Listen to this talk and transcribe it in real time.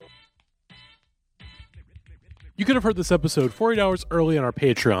You could have heard this episode 48 hours early on our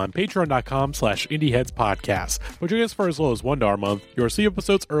Patreon, patreon.com/IndieHeadsPodcast. But join us for as low as $1 a month. You'll receive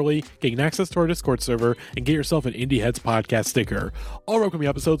episodes early, gain access to our Discord server, and get yourself an Indie Heads Podcast sticker. All upcoming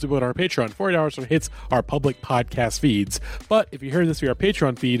episodes we put on our Patreon 48 hours from hits our public podcast feeds. But if you're hearing this via our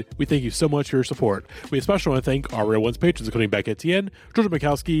Patreon feed, we thank you so much for your support. We especially want to thank our Real Ones patrons, including Beck Etienne, Georgia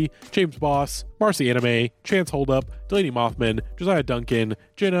Mikowski, James Boss, Marcy Anime, Chance Holdup, Delaney Mothman, Josiah Duncan,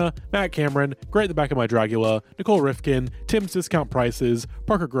 Jenna, Matt Cameron, Grant the Back of My Dracula, Nicole Rifkin, Tim's Discount Prices,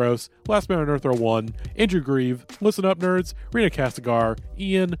 Parker Gross, Last Man on Earth 1, Andrew Grieve, Listen Up Nerds, Rena Castigar,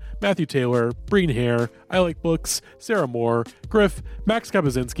 Ian, Matthew Taylor, Breen Hare, I Like Books, Sarah Moore, Griff, Max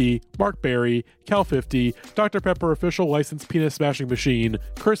Kabazinski, Mark Barry, Cal 50, Dr. Pepper Official Licensed Penis Smashing Machine,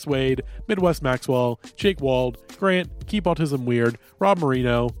 Chris Wade, Midwest Maxwell, Jake Wald, Grant, Keep Autism Weird, Rob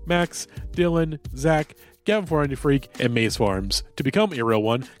Marino, Max, Dylan, Zach, Gavin Foreign Freak, and Maze Farms. To become a real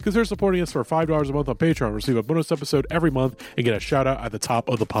one, consider supporting us for $5 a month on Patreon, receive a bonus episode every month, and get a shout out at the top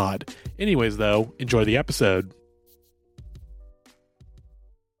of the pod. Anyways, though, enjoy the episode.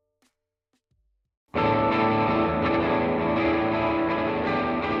 Love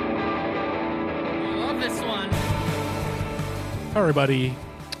this one. Hi, everybody,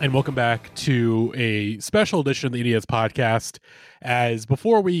 and welcome back to a special edition of the Idiots Podcast. As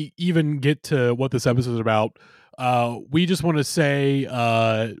before we even get to what this episode is about, we just want to say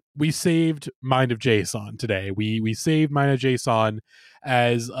we saved Mind of Jason today. We saved Mind of Jason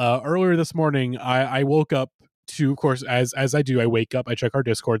as earlier this morning. I woke up to, of course, as I do, I wake up, I check our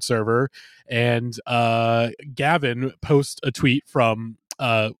Discord server, and Gavin posts a tweet from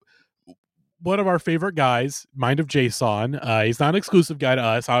one of our favorite guys, Mind of Jason. He's not an exclusive guy to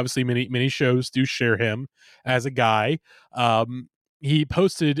us. Obviously, many shows do share him as a guy. He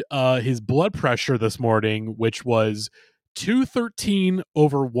posted his blood pressure this morning, which was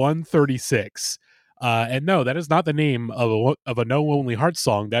 213/136. And no, that is not the name of a No Lonely Heart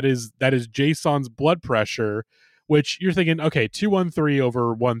song. That is Jason's blood pressure, which you're thinking, okay,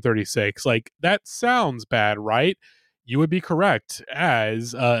 213/136. Like, that sounds bad, right? You would be correct,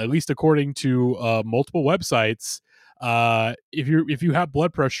 as at least according to multiple websites, if you have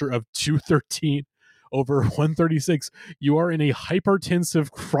blood pressure of 213/136, you are in a hypertensive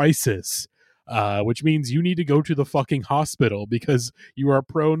crisis, which means you need to go to the fucking hospital because you are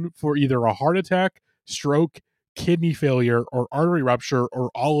prone for either a heart attack, stroke, kidney failure, or artery rupture, or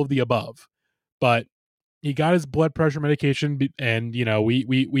all of the above. But he got his blood pressure medication, and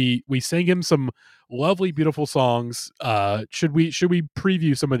we sang him some lovely, beautiful songs. Should we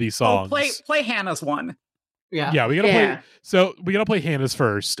preview some of these songs? Oh, play Hannah's one. Yeah, we gotta play. So we gotta play Hannah's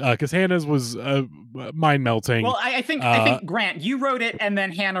first, because Hannah's was mind melting. Well, I think Grant, you wrote it, and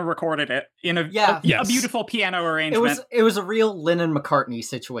then Hannah recorded it in a beautiful piano arrangement. It was a real Lennon McCartney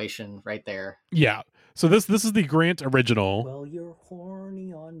situation right there. Yeah. So this is the Grant original. Well, you're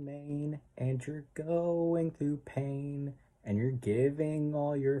horny on Maine, and you're going through pain, and you're giving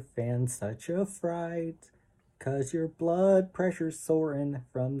all your fans such a fright, 'cause your blood pressure's soaring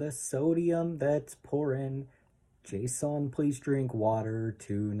from the sodium that's pouring. Jason, please drink water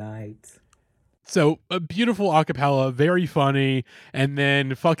tonight. So a beautiful acapella, very funny, and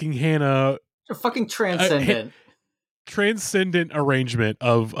then fucking Hannah, A fucking transcendent arrangement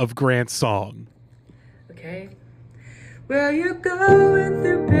of Grant's song. Okay. Well, you're going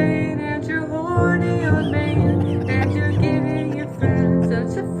through pain and you're horny on Maine, and you're giving your friends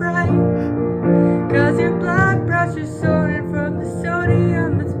such a fright, 'cause your blood pressure's soaring from the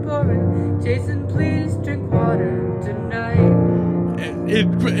sodium that's pouring. Jason, please drink water tonight.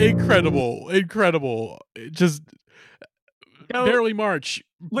 Incredible. Just barely March.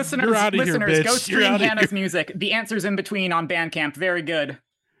 Listeners, You're out of here, bitch. Go stream Hannah's music. The answer's in between on Bandcamp. Very good.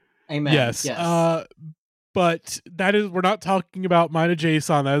 Amen. Yes. But we're not talking about Mind of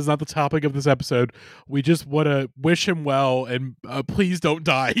Jason. That is not the topic of this episode. We just want to wish him well, and please don't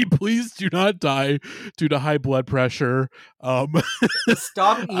die. Please do not die due to high blood pressure.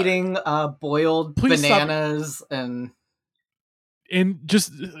 Stop eating boiled bananas and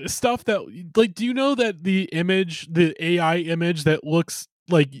just stuff that, like, do you know that the AI image that looks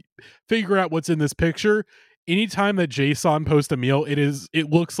like, figure out what's in this picture? Anytime that Jason posts a meal, it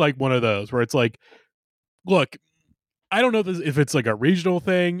looks like one of those where it's like, look, I don't know if it's like a regional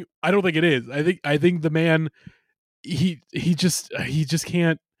thing. I don't think it is. I think the man, he just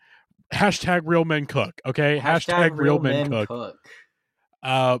can't. Hashtag real men cook. Okay. Hashtag real men cook.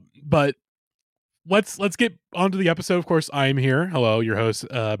 But let's get onto the episode. Of course, I'm here. Hello, your host,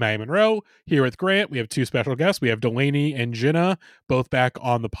 Maggie Monroe, here with Grant. We have two special guests. We have Delaney and Jenna, both back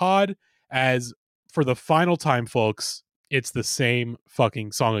on the pod. As for the final time, folks, it's the same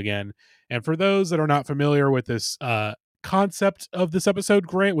fucking song again. And for those that are not familiar with this concept of this episode,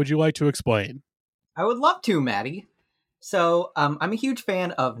 Grant, would you like to explain? I would love to, Maddie. So I'm a huge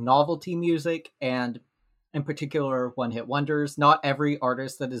fan of novelty music and in particular one-hit wonders. Not every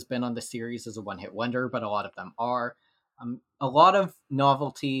artist that has been on the series is a one-hit wonder, but a lot of them are. A lot of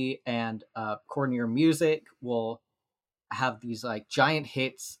novelty and cornier music will have these like giant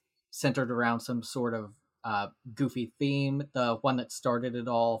hits centered around some sort of goofy theme. The one that started it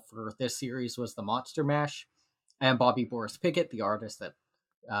all for this series was the Monster Mash, and Bobby Boris Pickett, the artist that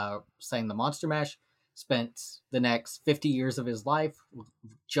sang the Monster Mash, spent the next 50 years of his life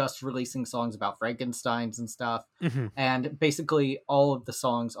just releasing songs about Frankensteins and stuff. Mm-hmm. And basically all of the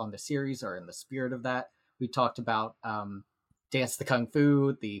songs on the series are in the spirit of that. We talked about Dance the Kung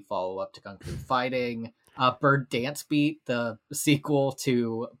Fu, the follow-up to Kung Fu Fighting, Bird Dance Beat, the sequel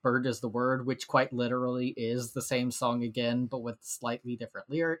to Bird is the Word, which quite literally is the same song again, but with slightly different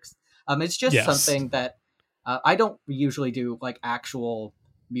lyrics. It's just something that I don't usually do like actual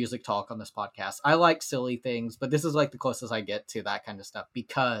music talk on this podcast. I like silly things, but this is like the closest I get to that kind of stuff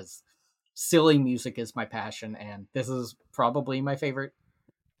because silly music is my passion, and this is probably my favorite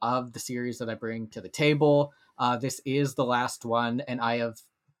of the series that I bring to the table. This is the last one, and I have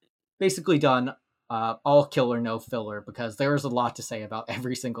basically done all killer, no filler, because there's a lot to say about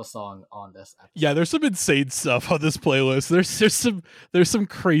every single song on this episode. Yeah, there's some insane stuff on this playlist. There's some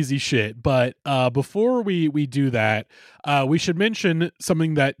crazy shit. But before we do that, we should mention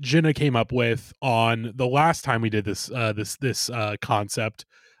something that Jenna came up with on the last time we did this concept,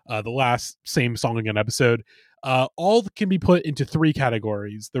 the last same song again episode. All can be put into 3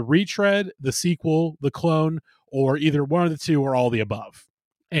 categories: the retread, the sequel, the clone, or either one of the two or all the above.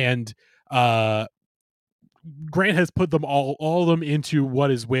 And Grant has put them all of them into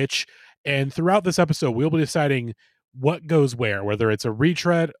what is which, and throughout this episode we'll be deciding what goes whether it's a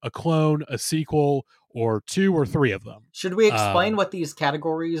retread, a clone, a sequel, or 2 or 3 of them. Should we explain what these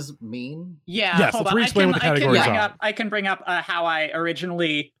categories mean? Yeah, yes, hold let's on. re-explain what the categories are. I can bring up how I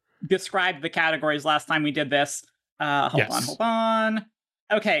originally described the categories last time we did this. Hold on.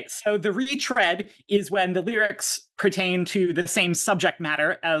 Okay, so the retread is when the lyrics pertain to the same subject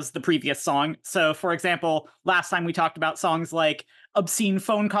matter as the previous song. So, for example, last time we talked about songs like Obscene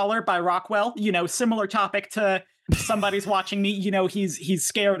Phone Caller by Rockwell, similar topic to Somebody's Watching Me. He's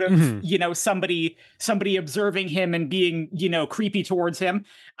scared of, somebody observing him and being, creepy towards him.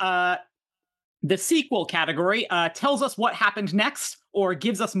 The sequel category tells us what happened next or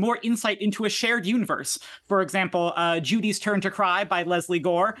gives us more insight into a shared universe. For example, Judy's Turn to Cry by Leslie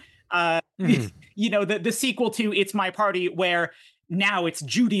Gore. The sequel to It's My Party, where now it's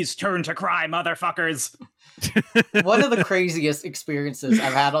Judy's turn to cry, motherfuckers. One of the craziest experiences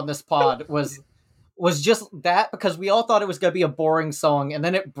I've had on this pod was just that, because we all thought it was going to be a boring song, and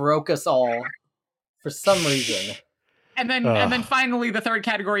then it broke us all for some reason. And then finally, the third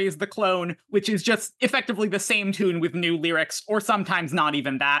category is the clone, which is just effectively the same tune with new lyrics, or sometimes not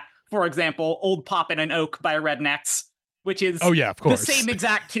even that. For example, Old Poppin' and Oak by Rednecks, which is the same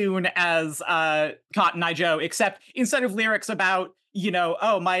exact tune as Cotton Eye Joe, except instead of lyrics about,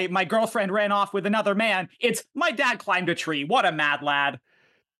 my girlfriend ran off with another man, it's my dad climbed a tree. What a mad lad.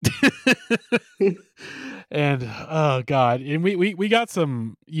 And oh god, and we got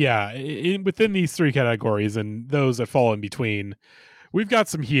some within these 3 categories and those that fall in between, we've got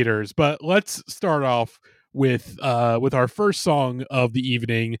some heaters. But let's start off with our first song of the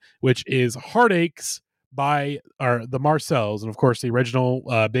evening, which is Heartaches by the Marcells. And of course the original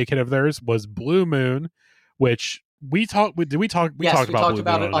big hit of theirs was Blue Moon, which we talked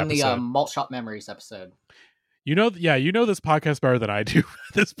about it on the Malt Shop Memories episode. You know this podcast better than I do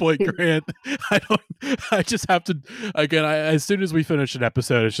at this point, Grant. I just have to, again, as soon as we finish an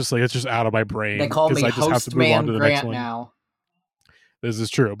episode, it's just out of my brain. They call me Host Man Grant now. This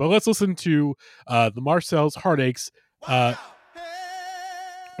is true. But let's listen to the Marcells' Heartaches,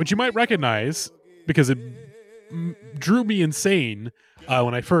 which you might recognize because it drew me insane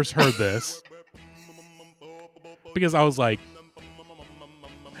when I first heard this. Because I was like,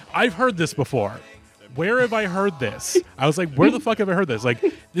 I've heard this before. Where have I heard this? I was like, where the fuck have I heard this? Like,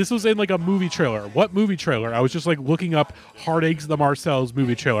 this was in like a movie trailer. What movie trailer? I was just like looking up Heartaches, the Marcells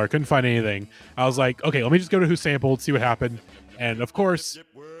movie trailer. I couldn't find anything. I was like, okay, let me just go to Who Sampled, see what happened. And of course,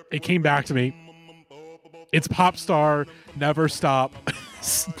 it came back to me. It's Pop Star, Never Stop,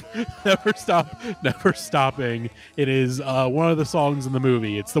 Never Stop, Never Stopping. It is one of the songs in the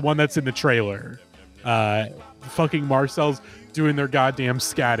movie. It's the one that's in the trailer. Fucking Marcells doing their goddamn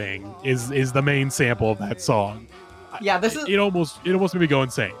scatting is the main sample of that song. Yeah, this is it almost made me go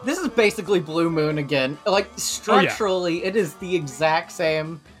insane. this is basically Blue Moon again. Like structurally, it is the exact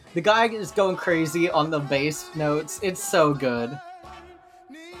same. The guy is going crazy on the bass notes. It's so good.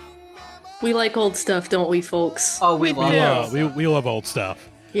 We like old stuff, don't we, folks? Oh, we love do. it. We love old stuff.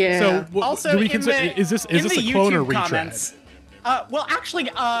 Yeah. So Also, do we in consider is this in a the clone or YouTube retread? comments, well, actually,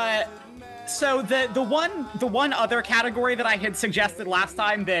 so the one other category that I had suggested last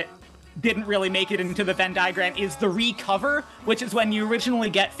time that didn't really make it into the Venn diagram is the recover, which is when you originally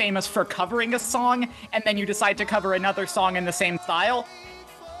get famous for covering a song and then you decide to cover another song in the same style.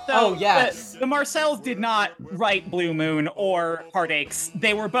 So Oh, yes. The Marcells did not write Blue Moon or Heartaches.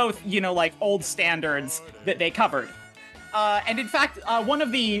 They were both, like old standards that they covered. And in fact, one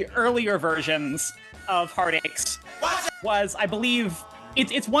of the earlier versions of Heartaches was, I believe,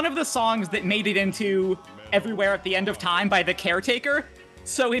 it's one of the songs that made it into Everywhere at the End of Time by The Caretaker.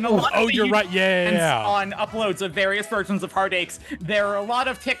 So in a lot of the you're right. Yeah. on uploads of various versions of Heartaches, there are a lot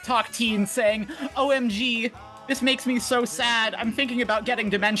of TikTok teens saying, "OMG, this makes me so sad. I'm thinking about getting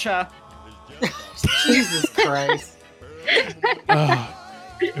dementia." Jesus Christ.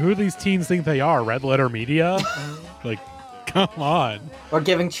 Who do these teens think they are? Red Letter Media? Like, come on. We're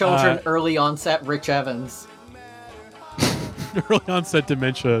giving children early onset Rich Evans. Early onset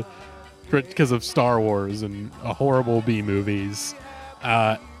dementia because of Star Wars and horrible B movies.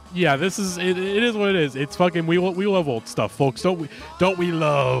 Yeah, this is it is what it is. It's fucking we love old stuff, folks. Don't we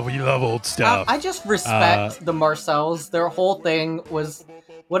love old stuff. I just respect the Marcells. Their whole thing was,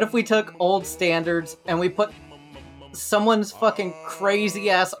 what if we took old standards and we put someone's fucking crazy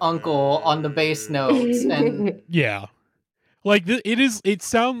ass uncle on the bass notes and yeah. Like it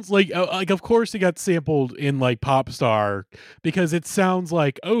sounds like of course it got sampled in like pop star because it sounds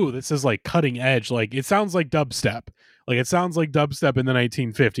like, oh, this is like cutting edge. Like it sounds like dubstep. Like it sounds like dubstep in the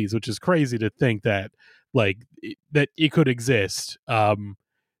 1950s, which is crazy to think that that it could exist.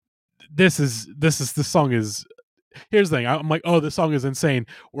 This song is. Here's the thing. I'm like, oh, this song is insane.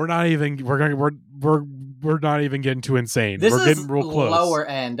 We're not even getting too insane. We're getting real close. Lower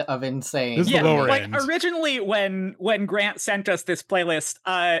end of insane. This is the lower end. Originally, when Grant sent us this playlist,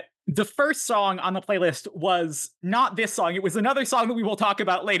 the first song on the playlist was not this song. It was another song that we will talk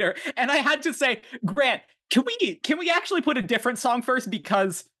about later. And I had to say, Grant, can we actually put a different song first?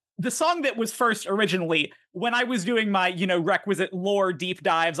 Because the song that was first originally, when I was doing my requisite lore deep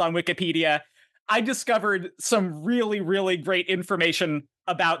dives on Wikipedia, I discovered some really, really great information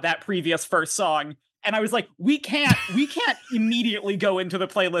about that previous first song. And I was like, we can't immediately go into the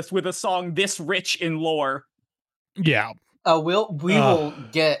playlist with a song this rich in lore. Yeah. We will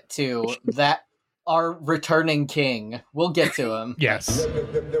get to that. Our returning king. We'll get to him. Yes.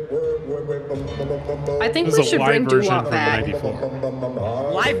 I think This we is a should live bring version doo-wop from back. 94.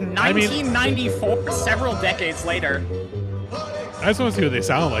 Live 1994, several decades later. I just want to see what they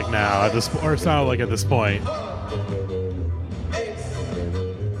sound like now at this point.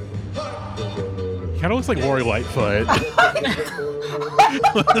 Kind of looks like Lori Lightfoot.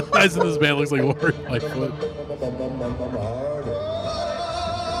 The guys in this band looks like Lori Lightfoot.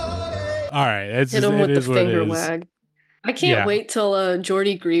 All right, Hit him with the finger wag. I can't wait till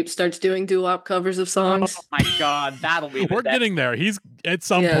Jordy Greep starts doing doo-wop covers of songs. Oh my god, that'll be. We're getting there. He's at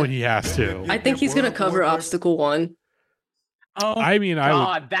some point he has to. I think he's gonna cover Obstacle One. Oh, I mean,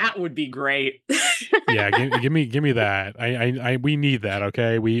 that would be great. Yeah, give me that. We need that.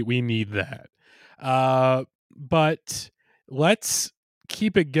 Okay, we need that. But let's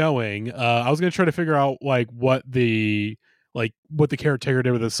keep it going. I was gonna try to figure out what the caretaker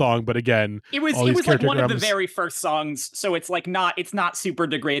did with the song, but again, it was like one of the very first songs, so it's like it's not super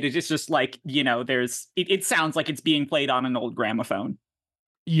degraded. It's just like it sounds like it's being played on an old gramophone.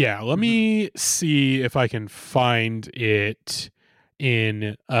 Yeah, let me see if I can find it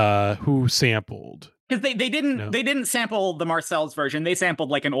in who sampled. Because they didn't sample the Marcells version. They sampled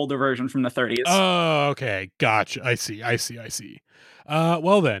like an older version from the 30s. Oh, okay, gotcha. I see.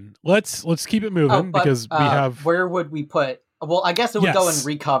 Well then, let's keep it moving because we have. Where would we put? Well, I guess it would go in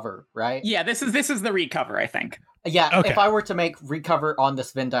recover, right? Yeah, this is the recover, I think. Yeah, okay. If I were to make recover on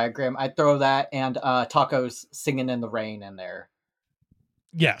this Venn diagram, I'd throw that and Taco's Singing in the Rain in there.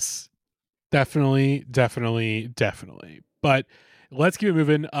 Yes, definitely. But let's keep it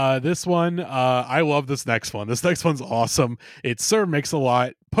moving. This one, I love this next one. This next one's awesome. It's Sir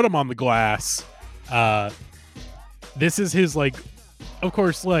Mix-a-Lot. Put him on the glass. This is his of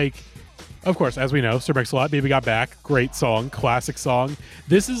course, as we know, Sir Mix-a-Lot, Baby Got Back, great song, classic song.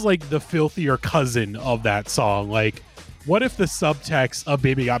 This is the filthier cousin of that song. What if the subtext of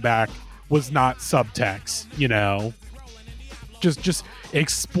Baby Got Back was not subtext,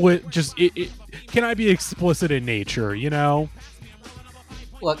 Can I be explicit in nature? You know.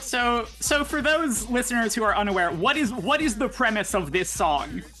 Look, so for those listeners who are unaware, what is the premise of this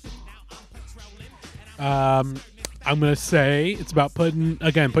song? I'm gonna say it's about put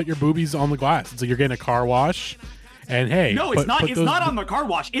your boobies on the glass. It's like you're getting a car wash, and hey, no, it's not. It's not on the car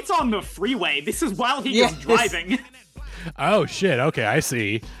wash. It's on the freeway. This is while he is driving. Oh shit! Okay, I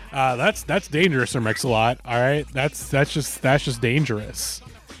see. That's dangerous, Sir Mix-a-Lot. All right, that's just dangerous.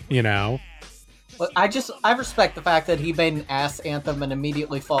 You know. Well, I respect the fact that he made an ass anthem and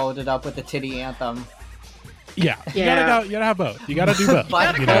immediately followed it up with a titty anthem. Yeah. You gotta have both. You gotta do both.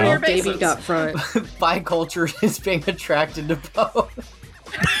 You know? Baby up front. Biculture is being attracted to both.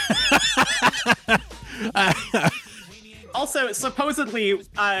 Also, supposedly,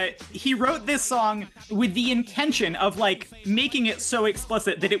 he wrote this song with the intention of like making it so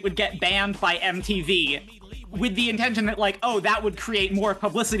explicit that it would get banned by MTV, with the intention that like, oh, that would create more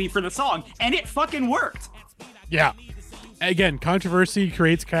publicity for the song, and it fucking worked. Yeah. Again, controversy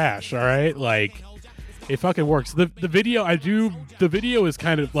creates cash. All right, like it fucking works. The video is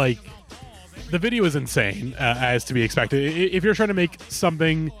kind of like the video is insane, as to be expected. If you're trying to make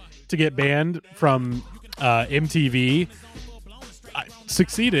something to get banned from MTV, I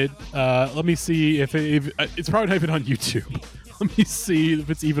succeeded. Let me see if it's probably not even on YouTube. Let me see if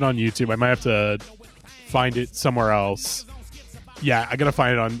it's even on YouTube. I might have to find it somewhere else. Yeah, I gotta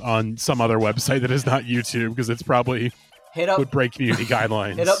find it on some other website that is not YouTube, because it's probably would break community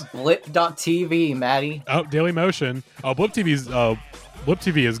guidelines. Hit up blip.tv, Maddie. Oh, Daily Motion. Oh, Blip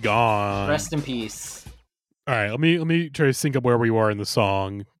TV is gone. Rest in peace. All right, let me try to sync up where we were in the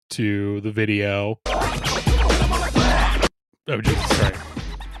song to the video. Oh, Jesus, sorry.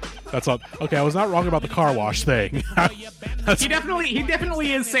 That's all. Okay, I was not wrong about the car wash thing. He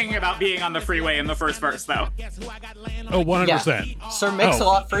definitely is singing about being on the freeway in the first verse, though. Oh, 100%. Yeah. Sir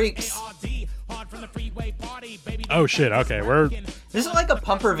Mix-a-Lot freaks. Oh shit. Okay, This is like a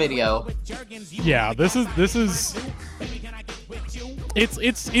Pumper video. Yeah, this is.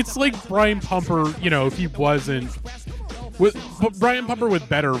 It's like Brian Pumper. You know, if he wasn't with Brian Pumper with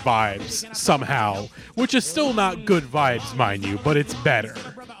better vibes somehow, which is still not good vibes, mind you, but it's better.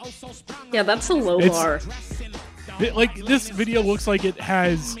 Yeah, that's a low bar. Like, this video looks like it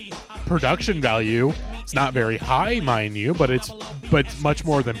has production value. It's not very high, mind you, but it's much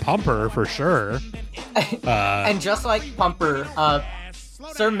more than Pumper for sure. And just like Pumper,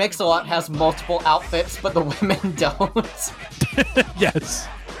 Sir Mix-a-Lot has multiple outfits, but the women don't. Yes.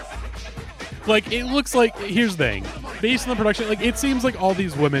 Like, it looks like, here's the thing, based on the production, like, it seems like all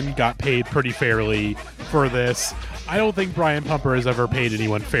these women got paid pretty fairly for this. I don't think Brian Pumper has ever paid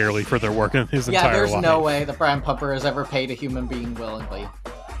anyone fairly for their work in his entire life. Yeah, there's no way that Brian Pumper has ever paid a human being willingly.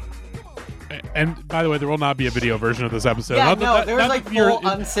 And by the way, there will not be a video version of this episode. Yeah, there's like full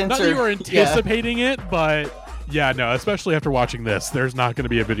uncensored. Not that you were anticipating it, but yeah, no, especially after watching this, there's not going to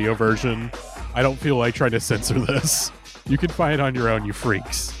be a video version. I don't feel like trying to censor this. You can find it on your own, you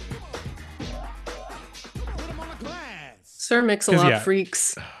freaks. Sir Mix-a-Lot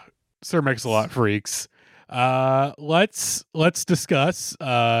freaks. Sir Mix-a-Lot freaks. Let's discuss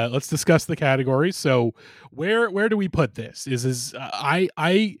the categories. So where do we put this? Because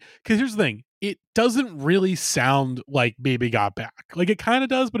here's the thing, it doesn't really sound like Baby Got Back. Like, it kind of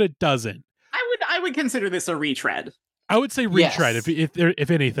does, but it doesn't. I would consider this a retread. I would say retread, yes.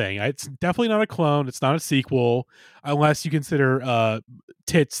 if anything. It's definitely not a clone. It's not a sequel, unless you consider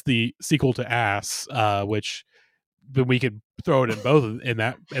Tits the sequel to Ass, which then we could throw it in both in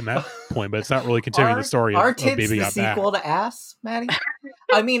that point, but it's not really continuing the story of Baby Got Back. Are Tits the sequel to Ass, Maddie?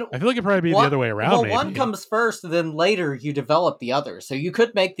 I mean, I feel like it'd probably be the other way around. Well, maybe. One comes first, then later you develop the other. So you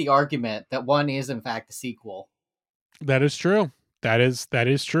could make the argument that one is in fact a sequel. That is true. That is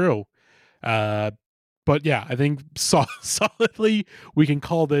true. But yeah, I think solidly we can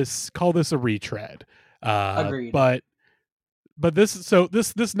call this a retread. Agreed. But this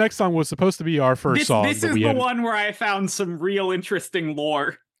next song was supposed to be our first song. This is the one where I found some real interesting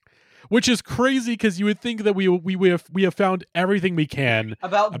lore, which is crazy because you would think that we have found everything we can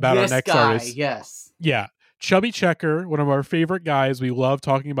about our next artist. Yes, yeah, Chubby Checker, one of our favorite guys. We love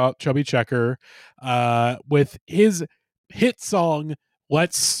talking about Chubby Checker, with his hit song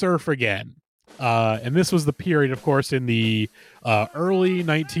 "Let's Surf Again." And this was the period, of course, in the early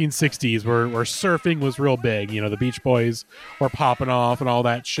 1960s where surfing was real big. You know, the Beach Boys were popping off and all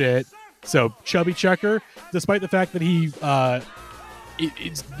that shit. So Chubby Checker, despite the fact that he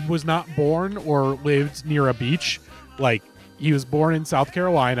was not born or lived near a beach, like, he was born in South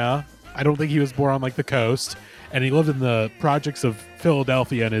Carolina. I don't think he was born on like the coast, and he lived in the projects of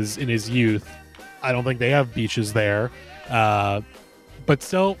Philadelphia in his youth. I don't think they have beaches there. But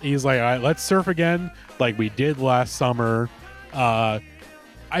still, he's like, all right, let's surf again like we did last summer. I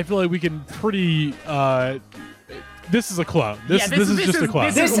feel like we can pretty... this is a clone. This is just a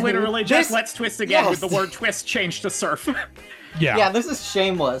clone. This is literally just Let's Twist again with the word twist changed to surf. Yeah, this is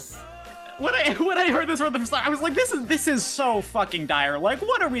shameless. When I heard this from the start, I was like, this is so fucking dire. Like,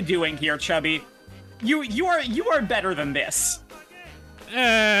 what are we doing here, Chubby? You are better than this.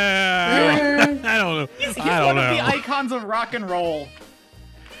 I don't know. He's one of the icons of rock and roll.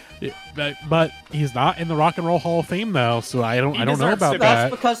 But he's not in the Rock and Roll Hall of Fame though, so I don't know about that. That's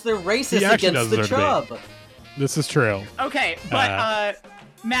because they're racist against the chub. This is true. Okay, but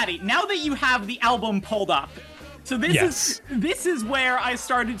Maddie, now that you have the album pulled up, so this is where I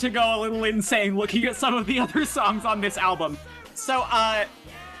started to go a little insane looking at some of the other songs on this album. So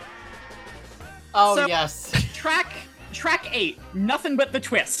yes. Track 8, Nothing But the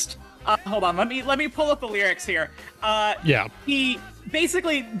Twist. Hold on, let me pull up the lyrics here. He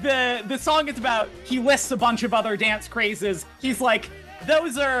basically the song is about, he lists a bunch of other dance crazes. He's like,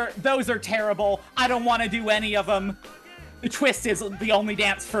 those are terrible. I don't want to do any of them. The twist is the only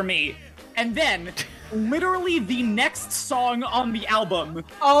dance for me. And then, literally the next song on the album.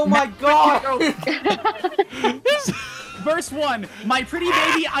 Oh my god! Verse 1, my pretty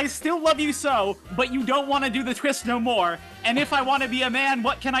baby, I still love you so, but you don't want to do the twist no more. And if I want to be a man,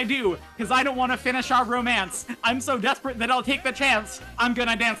 what can I do? Because I don't want to finish our romance. I'm so desperate that I'll take the chance. I'm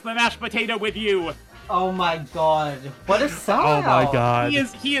gonna dance the mashed potato with you. Oh my god. What a song! Oh my god.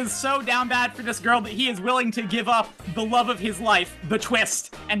 He is so down bad for this girl that he is willing to give up the love of his life, the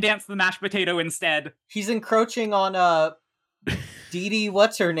twist, and dance the mashed potato instead. He's encroaching on Dee Dee,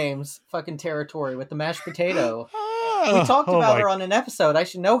 what's her name's fucking territory with the mashed potato. We talked about her on an episode. I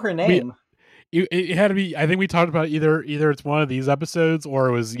should know her name. It had to be. I think we talked about either it's one of these episodes or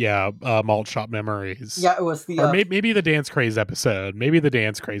it was Malt Shop Memories. Yeah, it was the or maybe the Dance Craze episode. Maybe the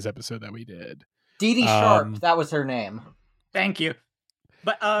Dance Craze episode that we did. Dee Dee Sharp, that was her name. Thank you.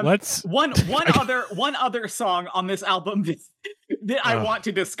 But one other song on this album that I want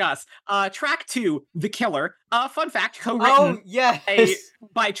to discuss. Track 2, The Killer. Fun fact, co-written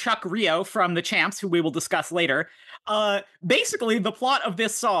by Chuck Rio from The Champs, who we will discuss later. Basically, the plot of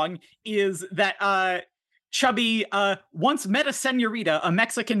this song is that Chubby once met a senorita, a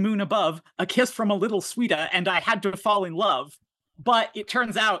Mexican moon above, a kiss from a little sweeta, and I had to fall in love. But it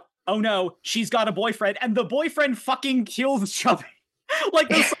turns out, oh no, she's got a boyfriend, and the boyfriend fucking kills Chubby. Like,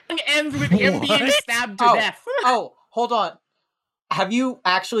 the song ends with him being stabbed to death. Hold on. Have you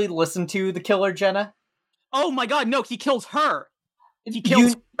actually listened to The Killer, Jenna? Oh my god, no, he kills her. He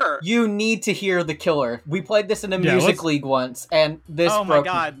kills her. You need to hear The Killer. We played this in a music league once, and this Oh my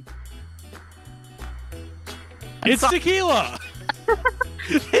god. It's tequila!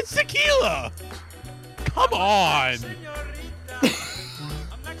 It's tequila! Come on!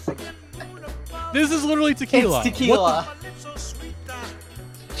 This is literally tequila. It's tequila.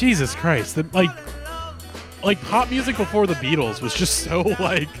 Jesus Christ. Like pop music before the Beatles was just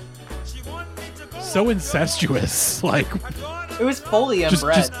so incestuous. Like, it was fully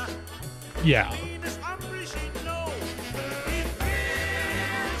inbred. Yeah.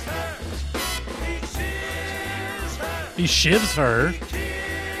 He shivs her.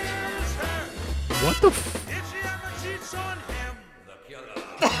 What the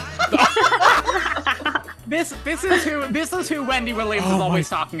This is who Wendy Williams is always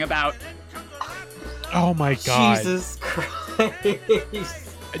talking about. Oh my god. Jesus Christ.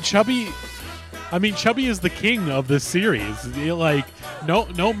 Chubby is the king of this series. Like,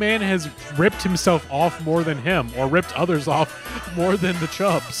 no man has ripped himself off more than him, or ripped others off more than the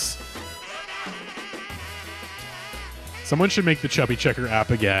Chubs. Someone should make the Chubby Checker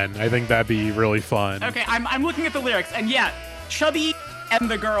app again. I think that'd be really fun. Okay, I'm looking at the lyrics, and yeah, Chubby and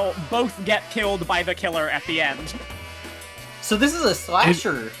the girl both get killed by the killer at the end. So this is a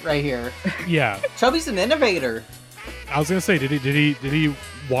slasher right here. Yeah. Chubby's an innovator. I was gonna say, did he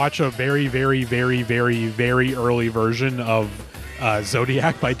watch a very, very, very, very, very early version of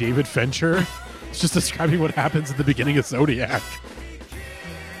Zodiac by David Fincher? It's just describing what happens at the beginning of Zodiac.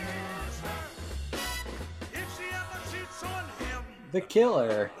 The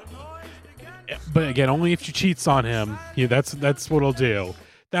Killer. But again, only if she cheats on him. Yeah, that's what he'll do.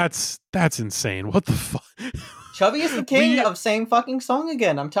 That's insane. What the fuck? Chubby is the king of saying fucking song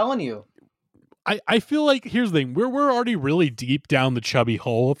again. I'm telling you. I feel like, here's the thing. We're already really deep down the Chubby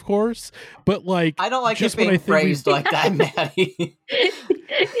hole, of course. But like, I don't like it being phrased like that, Maddie.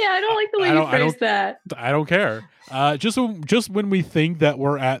 I don't like the way you phrased that. I don't care. Just when we think that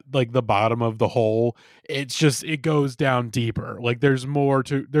we're at like the bottom of the hole, it goes down deeper. Like there's more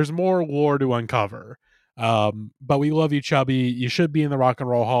lore to uncover. But we love you, Chubby. You should be in the Rock and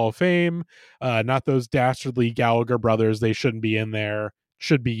Roll Hall of Fame. Not those dastardly Gallagher brothers. They shouldn't be in there.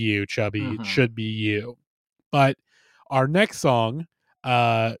 Should be you, Chubby. It should be you. But our next song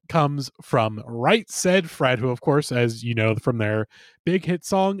comes from Right Said Fred, who, of course, as you know from their big hit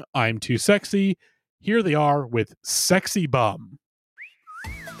song, I'm Too Sexy. Here they are with Sexy Bum.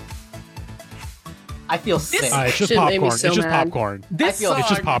 I feel sick. It's just popcorn. It's just popcorn. This song it's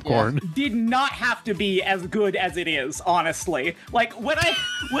just popcorn. did not have to be as good as it is, honestly. Like when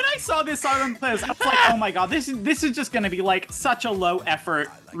I saw this song on the playlist, I was like, oh my god, this is just gonna be like such a low effort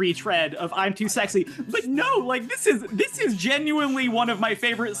retread of I'm Too Sexy. But no, like this is genuinely one of my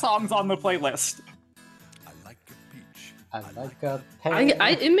favorite songs on the playlist. I like a pen.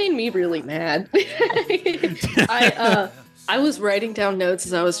 It made me really mad. I was writing down notes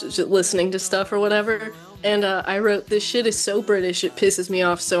as I was just listening to stuff or whatever, and I wrote, this shit is so British, it pisses me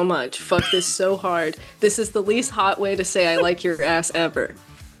off so much. Fuck this so hard. This is the least hot way to say I like your ass ever.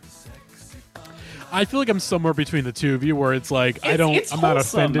 I feel like I'm somewhere between the two of you, where it's like, I'm wholesome. not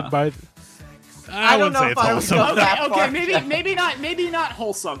offended by... I don't know if I would go that far. Okay, maybe not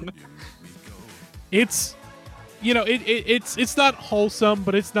wholesome. It's, it's not wholesome,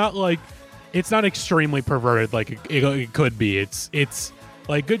 but it's not like... It's not extremely perverted like it could be. It's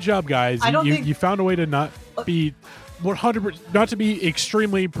like, good job, guys. You found a way to not be 100%, not to be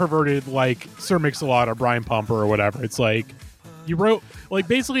extremely perverted like Sir Mix-a-Lot or Brian Pumper or whatever. It's like you wrote, like,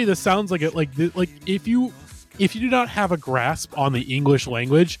 basically this sounds like it, like if you do not have a grasp on the English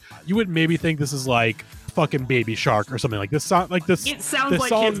language, you would maybe think this is like fucking Baby Shark or something like this. It sounds like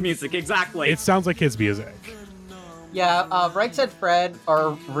kids music, exactly. It sounds like kids music. Yeah, Right Said Fred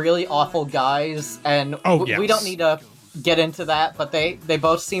are really awful guys, and we don't need to get into that, but they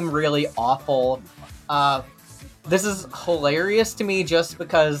both seem really awful. This is hilarious to me just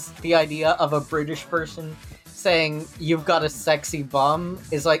because the idea of a British person saying you've got a sexy bum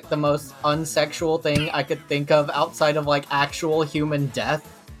is like the most unsexual thing I could think of outside of like actual human death.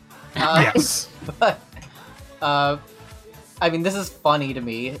 Yes. But, I mean, this is funny to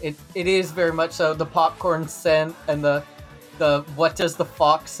me. It is very much so. The popcorn scent and the what does the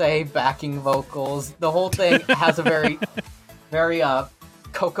fox say backing vocals. The whole thing has a very, very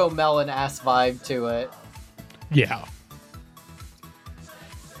Coco Melon-ass vibe to it. Yeah.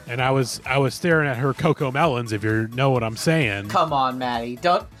 And I was staring at her Coco Melons, if you know what I'm saying. Come on, Maddie.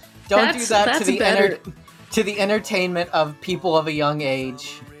 Don't do that to the entertainment of people of a young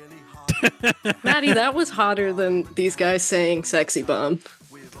age. Maddie, that was hotter than these guys saying sexy bum.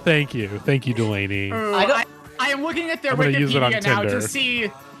 Thank you, Delaney. I am looking at their Wikipedia now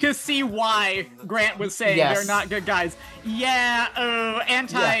to see why Grant was saying they're not good guys. Yeah,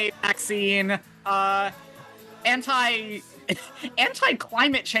 anti-vaccine,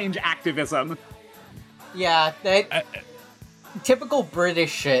 anti-climate change activism. Yeah, typical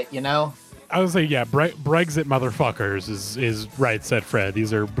British shit, you know? I would say, yeah, Brexit motherfuckers is Right Said Fred.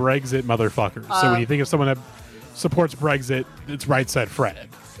 These are Brexit motherfuckers. So when you think of someone that supports Brexit, it's Right Said Fred.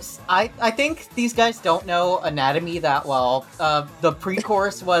 I think these guys don't know anatomy that well. The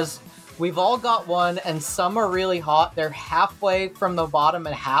pre-chorus was, we've all got one, and some are really hot. They're halfway from the bottom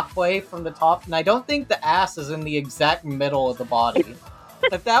and halfway from the top, and I don't think the ass is in the exact middle of the body.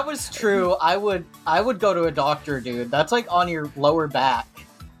 If that was true, I would go to a doctor, dude. That's like on your lower back.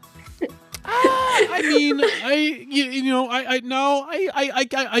 I mean,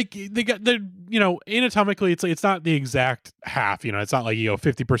 they got the, anatomically it's not the exact half, it's not like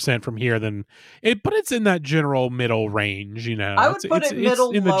 50% from here, but it's in that general middle range, I would put it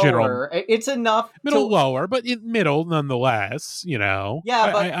middle in the lower. General, it's enough lower, but middle nonetheless, Yeah,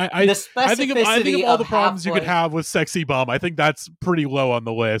 but I think of all the problems you could have with sexy bum, I think that's pretty low on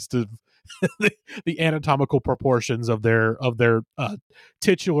the list of the anatomical proportions of their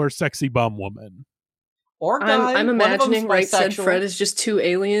titular sexy bum woman. Or guy. I'm imagining Right Said Fred is just two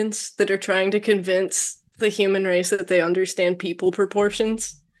aliens that are trying to convince the human race that they understand people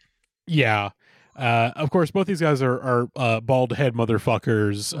proportions. Yeah. Of course, both these guys are bald head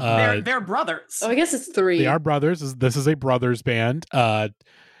motherfuckers. They're brothers. Oh, I guess it's three. They are brothers. This is a brothers band.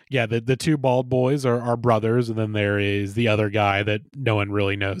 Yeah, the two bald boys are brothers, and then there is the other guy that no one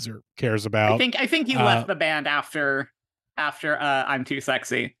really knows or cares about. I think he left the band after I'm Too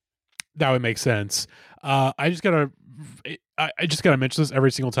Sexy. That would make sense. I just gotta I just gotta mention this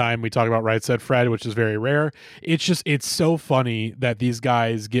every single time we talk about Right Said Fred, which is very rare. It's so funny that these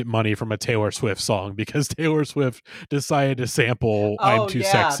guys get money from a Taylor Swift song because Taylor Swift decided to sample "I'm Too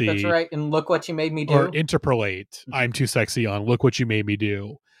Sexy." That's right. And Look What You Made Me Do, or interpolate "I'm Too Sexy" on "Look What You Made Me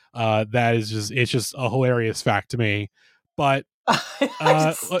Do." That is just a hilarious fact to me. But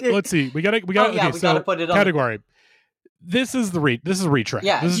let's see. We gotta put it on category. This is retread.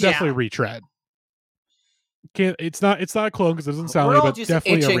 Yeah, this is definitely a retread. It's not a clone because it doesn't sound We're like all it, but just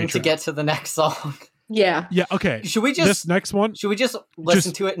definitely itching a retread. to get to the next song. Yeah. Yeah. Okay. Should we just this next one? Should we just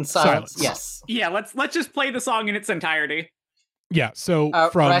listen to it in silence? Yes. Yeah. Let's just play the song in its entirety. Yeah. So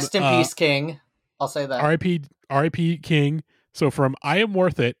from Rest in Peace, King. I'll say that. R.I.P. King. So from I Am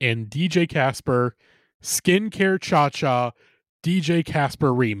Worth It and DJ Casper, Skincare Cha Cha, DJ Casper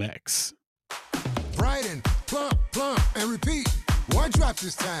remix. Brighten, plump, and repeat. One drop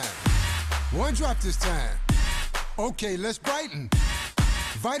this time. Okay, let's brighten.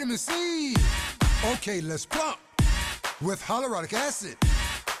 Vitamin C. Okay, let's plump. With hyaluronic acid.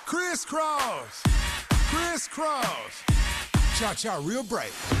 Crisscross. Cha-cha real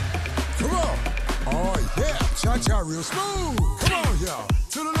bright. Come on. Oh, yeah. Cha-cha real smooth. Come on, y'all.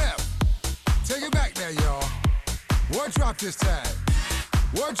 To the left. Take it back there, y'all. One drop this time.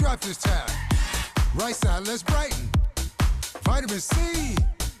 Right side, let's brighten. Vitamin C.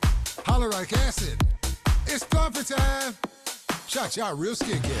 Hyaluronic acid. It's plumping time. Cha-cha real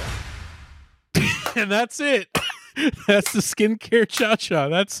skincare. And that's it. That's the Skincare Cha Cha.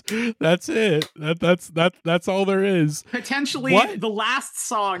 That's it. That's all there is. Potentially the last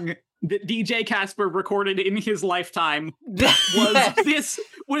song that DJ Casper recorded in his lifetime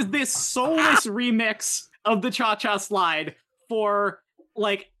was this soulless remix of the Cha Cha Slide for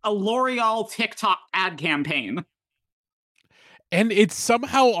like a L'Oreal TikTok ad campaign. And it's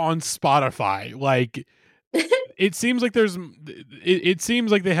somehow on Spotify. Like it seems like it seems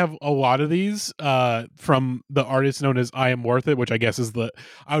like they have a lot of these from the artist known as I Am Worth It, which I guess is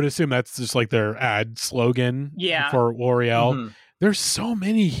I would assume that's just like their ad slogan for L'Oreal. Mm-hmm. There's so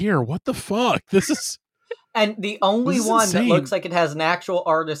many here. What the fuck? This is and the only one insane. That looks like it has an actual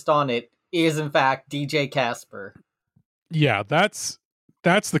artist on it is in fact DJ Casper. Yeah, that's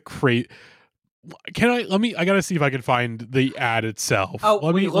the crate. I gotta see if I can find the ad itself.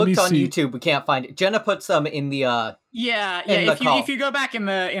 Oh, we looked on YouTube. We can't find it. Jenna put some in the if you go back in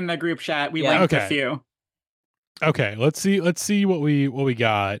the group chat, we linked a few. Okay, let's see what we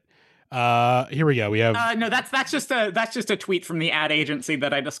got. Here we go. We have no, that's just a tweet from the ad agency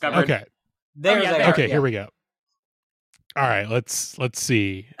that I discovered. Okay. Here we go. All right, let's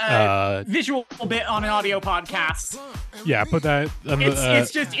see. Visual bit on an audio podcast. Yeah, put that.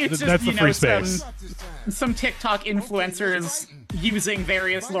 It's just that's the free space. Some TikTok influencers using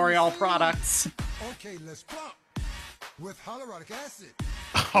various L'Oreal products. Okay, let's plump with hyaluronic acid.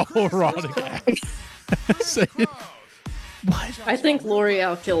 Hyaluronic acid. What? I think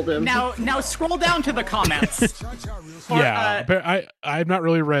L'Oreal killed him. Now scroll down to the comments. But I've not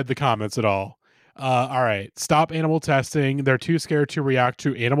really read the comments at all. All right. Stop animal testing. They're too scared to react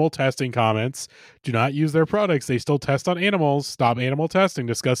to animal testing comments. Do not use their products. They still test on animals. Stop animal testing.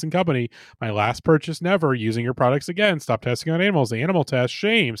 Disgusting company. My last purchase never. Using your products again. Stop testing on animals. The animal test.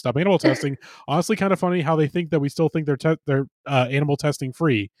 Shame. Stop animal testing. Honestly, kind of funny how they think that we still think they're animal testing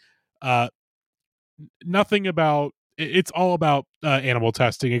free. Nothing about. It's all about animal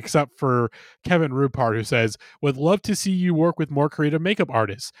testing, except for Kevin Rupart, who says, would love to see you work with more creative makeup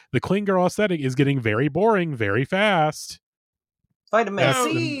artists. The clean girl aesthetic is getting very boring very fast. Vitamin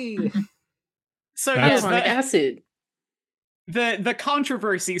C. So hyaluronic acid. The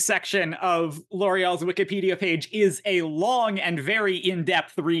controversy section of L'Oreal's Wikipedia page is a long and very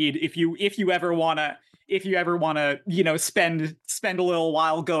in-depth read if you ever wanna spend a little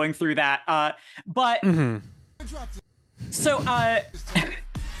while going through that. So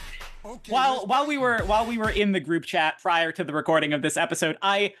while we were in the group chat prior to the recording of this episode,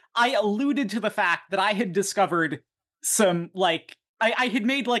 I alluded to the fact that I had discovered some I had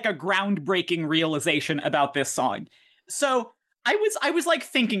made like a groundbreaking realization about this song. So I was like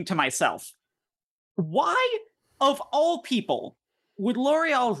thinking to myself, why of all people would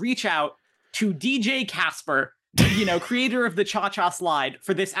L'Oreal reach out to DJ Casper, creator of the Cha Cha Slide,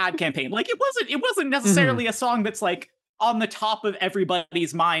 for this ad campaign? Like it wasn't necessarily a song that's like on the top of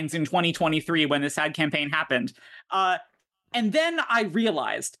everybody's minds in 2023 when this ad campaign happened. And then I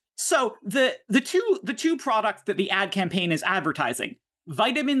realized, so the two products that the ad campaign is advertising,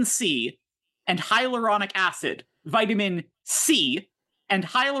 vitamin C and hyaluronic acid, vitamin C and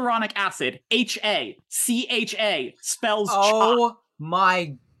hyaluronic acid, HA, CHA, spells Oh CHA.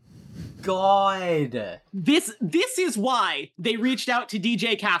 my god. This is why they reached out to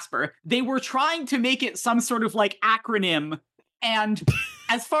DJ Casper. They were trying to make it some sort of like acronym, and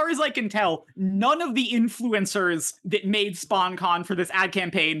as far as I can tell, none of the influencers that made SpawnCon for this ad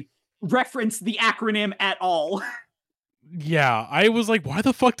campaign referenced the acronym at all. Yeah, I was like, why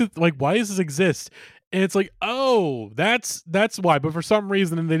the fuck why does this exist? And it's like, oh, that's why. But for some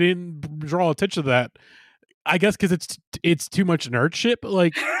reason, they didn't draw attention to that. I guess because it's too much nerd shit. But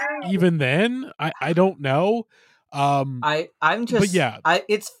like, even then, I don't know. I'm just, but yeah,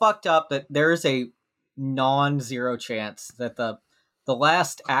 it's fucked up that there is a non-zero chance that the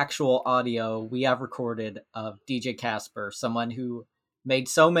last actual audio we have recorded of DJ Casper, someone who made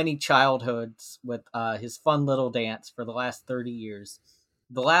so many childhoods with his fun little dance for the last 30 years.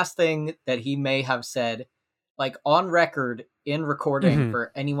 The last thing that he may have said, like on record in recording for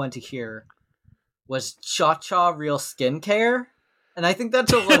anyone to hear, was cha-cha real skincare. And I think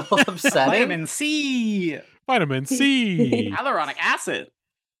that's a little upsetting. Vitamin C. Hyaluronic acid.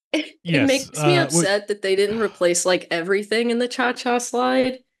 It makes me upset that they didn't replace like everything in the cha-cha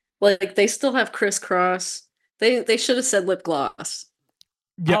slide. Like they still have crisscross. They should have said lip gloss.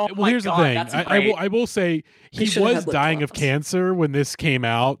 Yeah, well, here's the thing. I will say he was dying of cancer when this came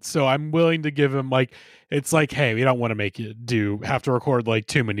out, so I'm willing to give him it's like, hey, we don't want to make you have to record like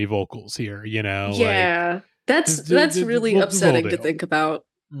too many vocals here, you know? Yeah, that's really upsetting to think about.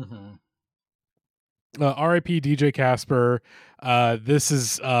 Mm-hmm. R.I.P. DJ Casper. This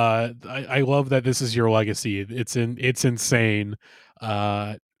is I love that this is your legacy. It's insane.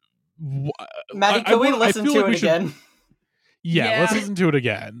 Maddie, can we listen to it again? Yeah, let's listen to it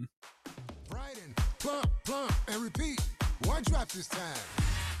again. Brighten, plump, and repeat. One drop this time.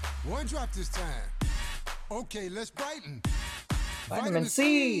 Okay, let's brighten. Vitamin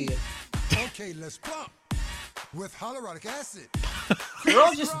C. Okay, let's plump with hyaluronic acid. We're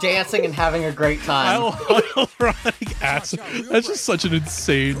all just dancing and having a great time. Hyaluronic acid. That's just such an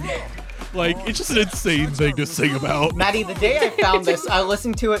insane... it's just an insane thing to sing about. Maddie, the day I found this, I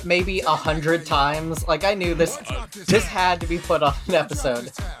listened to it maybe 100 times. Like, I knew this had to be put on an episode.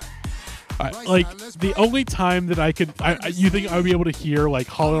 The only time that you think I would be able to hear like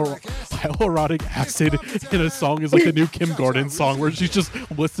hyaluronic acid in a song is like the new Kim Gordon song where she's just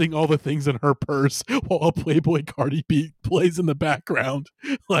listing all the things in her purse while a Playboy Cardi B plays in the background.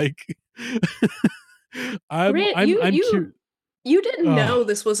 Like, I'm curious. You didn't know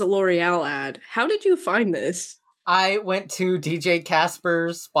this was a L'Oreal ad. How did you find this? I went to DJ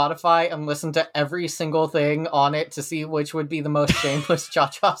Casper's Spotify and listened to every single thing on it to see which would be the most shameless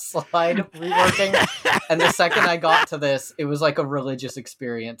cha-cha slide reworking. And the second I got to this, it was like a religious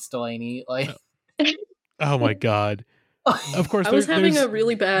experience, Delaney. Like, oh my god. Of course, I was having a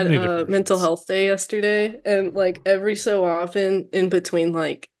really bad mental health day yesterday, and like every so often in between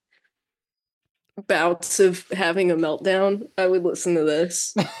like bouts of having a meltdown, I would listen to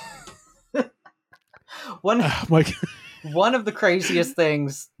this. One of the craziest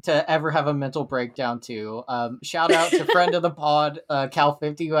things to ever have a mental breakdown to. Shout out to friend of the pod,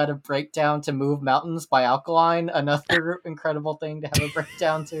 Cal50, who had a breakdown to Move Mountains by Alkaline. Another incredible thing to have a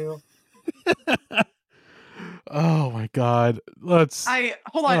breakdown to. Oh my god.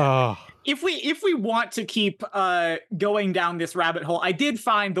 Hold on. If we want to keep going down this rabbit hole, I did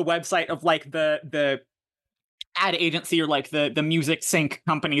find the website of like the ad agency or like the music sync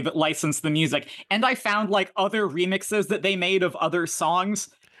company that licensed the music, and I found like other remixes that they made of other songs.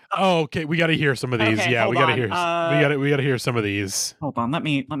 Oh, okay, we got to hear some of these. Okay, yeah, we got to hear. We got to hear some of these. Hold on, let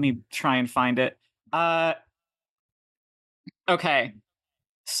me try and find it. Okay.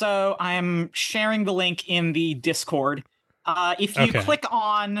 So I'm sharing the link in the Discord. If you click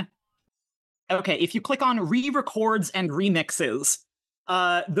on re-records and remixes,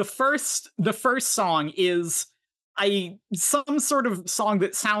 the first song is some sort of song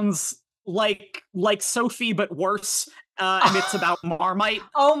that sounds like Sophie but worse, and it's about Marmite.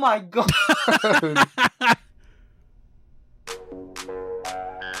 Oh my god.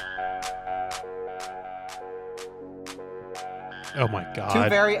 Oh my god. Two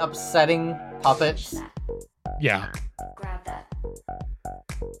very upsetting puppets. Yeah. Grab that.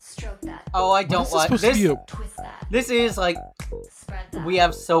 Stroke that. Oh, I don't like this. Twist that. This is like Spread that. we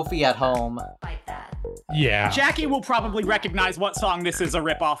have Sophie at home. Bite that. Yeah. Jackie will probably recognize what song this is a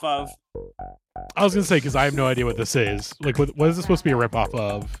ripoff of. I was gonna say, because I have no idea what this is. Like, what is this supposed to be a ripoff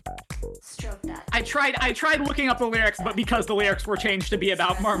of? Stroke that. I tried looking up the lyrics, but because the lyrics were changed to be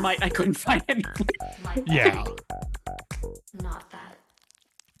about Marmite, I couldn't find anything. Like Yeah. Not that.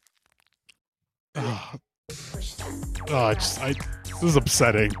 Oh, Push that. oh, This is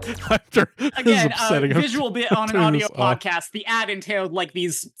upsetting. Again, visual bit on an audio podcast. The ad entailed like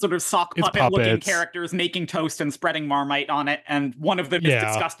these sort of sock puppet-looking characters making toast and spreading Marmite on it, and one of them is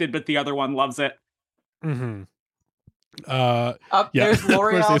disgusted, but the other one loves it. Mm-hmm. There's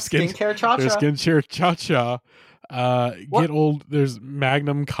L'Oreal Skincare Cha-Cha. There's Skincare Cha-Cha. Get old. There's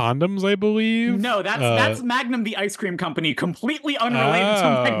Magnum condoms, I believe. No, that's Magnum, the ice cream company, completely unrelated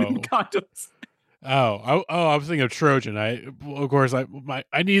to Magnum condoms. I was thinking of Trojan. I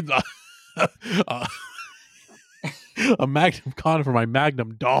need a Magnum condom for my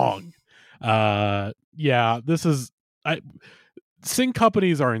Magnum dong. This is sync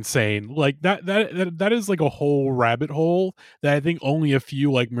companies are insane. Like that is like a whole rabbit hole that I think only a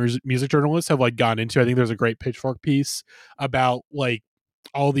few like music journalists have like gone into. I think there's a great Pitchfork piece about like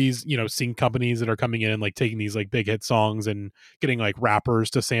all these, sync companies that are coming in and like taking these like big hit songs and getting like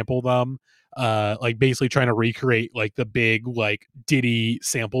rappers to sample them. Like basically trying to recreate like the big like Diddy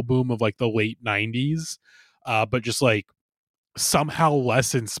sample boom of like the late 90s, but just like somehow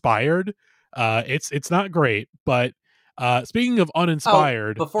less inspired. It's not great, but speaking of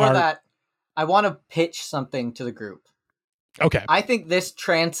uninspired, that, I want to pitch something to the group. Okay. I think this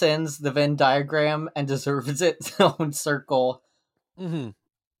transcends the Venn diagram and deserves its own circle. Mm-hmm.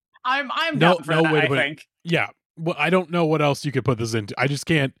 I'm down for that, I think. Yeah. Well, I don't know what else you could put this into. I just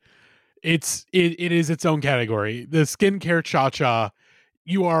can't. It is its own category. The Skincare Cha-Cha,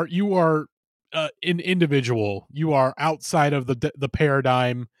 you are an individual. You are outside of the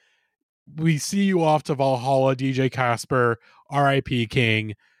paradigm. We see you off to Valhalla, DJ Casper, R.I.P.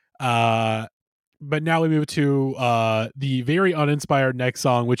 King. But now we move to the very uninspired next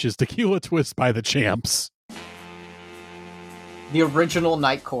song, which is Tequila Twist by the Champs. The original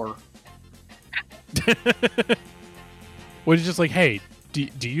Nightcore. Which is just like, hey,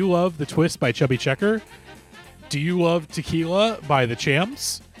 do you love The Twist by Chubby Checker? Do you love Tequila by the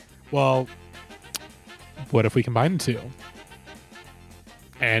Champs? Well, what if we combine the two?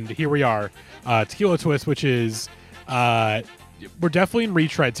 And here we are, Tequila Twist, which is we're definitely in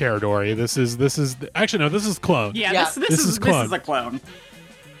retread territory. This is actually no, this is clone. Yeah. This is a clone.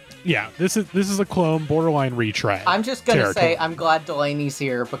 Yeah, this is a clone, borderline retread. I'm just gonna say I'm glad Delaney's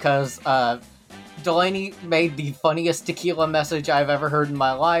here because Delaney made the funniest tequila message I've ever heard in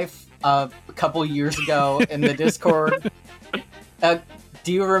my life a couple years ago in the Discord.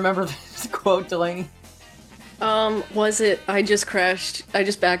 Do you remember this quote, Delaney? Was it, I just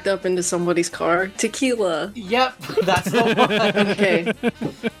backed up into somebody's car? Tequila. Yep, that's the one. Okay,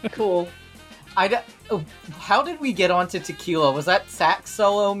 cool. How did we get onto Tequila? Was that sax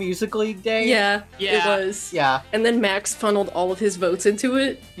solo Music League Day? Yeah, it was. Yeah. And then Max funneled all of his votes into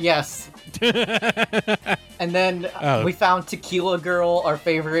it? Yes. And then we found Tequila Girl, our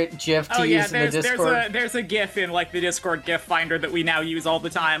favorite GIF to use in the Discord. There's a GIF in like the Discord GIF finder that we now use all the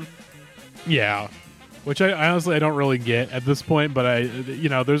time. Yeah. Which I honestly don't really get at this point, but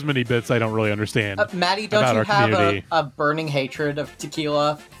there's many bits I don't really understand. Maddie, don't you have a burning hatred of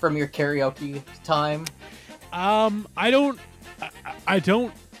tequila from your karaoke time? I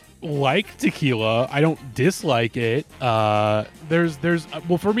don't like tequila. I don't dislike it. For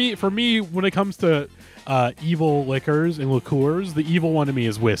me when it comes to evil liquors and liqueurs, the evil one to me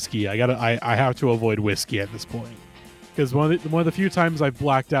is whiskey. I have to avoid whiskey at this point. Because one of the few times I've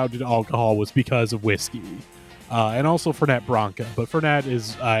blacked out due to alcohol was because of whiskey, and also Fernet Branca. But Fernet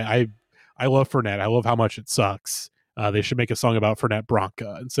is I love Fernet. I love how much it sucks. They should make a song about Fernet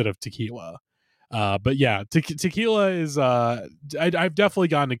Branca instead of tequila. But yeah, tequila is I've definitely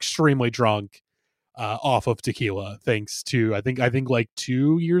gotten extremely drunk off of tequila thanks to I think like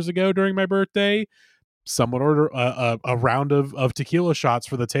 2 years ago during my birthday, someone ordered a round of tequila shots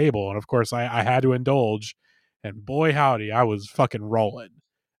for the table, and of course I had to indulge. And boy, howdy, I was fucking rolling.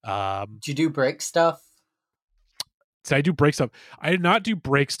 Did you do break stuff? Did I do break stuff? I did not do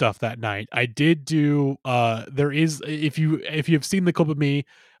break stuff that night. I did do. There is, if you've seen the clip of me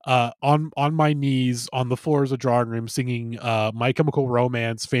on my knees on the floors of drawing room singing My Chemical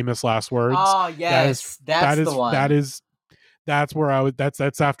Romance, Famous Last Words. Oh yes, that's the one. That's where I was.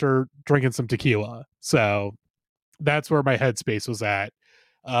 That's after drinking some tequila. So that's where my headspace was at.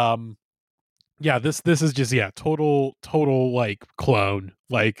 Yeah, this is just total like clone.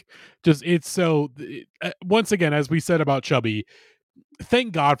 Like just it's so once again, as we said about Chubby,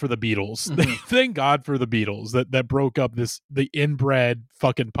 thank God for the Beatles. Mm-hmm. Thank God for the Beatles that broke up the inbred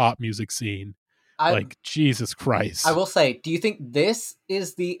fucking pop music scene. Like Jesus Christ. I will say, do you think this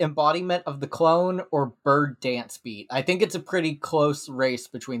is the embodiment of the clone or Bird Dance Beat? I think it's a pretty close race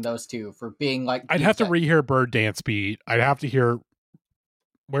between those two for being like. I'd have to rehear Bird Dance Beat. I'd have to hear.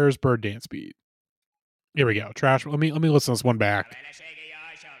 Where's Bird Dance Beat? Here we go. Trash. Let me listen to this one back.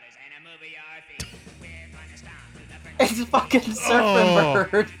 It's fucking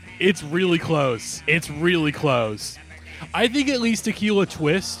Surfing Bird. It's really close. It's really close. I think at least Tequila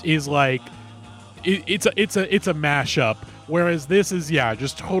Twist is like it's a mashup, whereas this is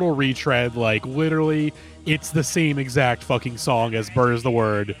just total retread. Like literally, it's the same exact fucking song as "Bird is the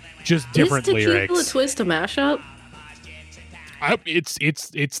Word," just different lyrics. Tequila Twist a mashup?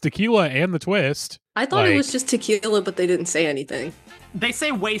 It's tequila and the twist. I thought it was just tequila, but they didn't say anything. They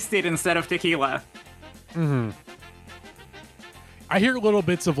say wasted instead of tequila. Mm-hmm. I hear little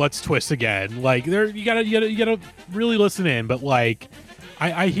bits of "Let's Twist Again." Like there, you gotta really listen in. But like,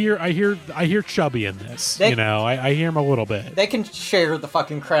 I hear Chubby in this. I hear him a little bit. They can share the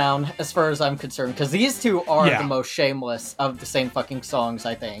fucking crown as far as I'm concerned, because these two are the most shameless of the same fucking songs,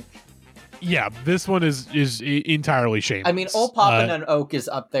 I think. Yeah, this one is entirely shameless. I mean, Old Poppin' and Oak is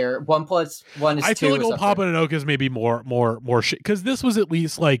up there. 1 + 1 is 2. I feel like Old Poppin' and Oak is maybe more because this was at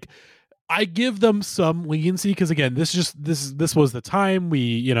least like, I give them some leniency because again, this was the time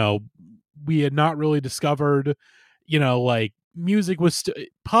we had not really discovered, like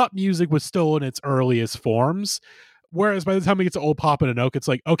pop music was still in its earliest forms. Whereas by the time we get to Old Poppin' and Oak, it's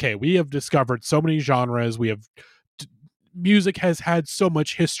like, okay, we have discovered so many genres. Music has had so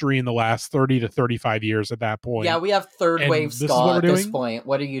much history in the last 30 to 35 years at that point. Yeah, we have third wave ska at this point.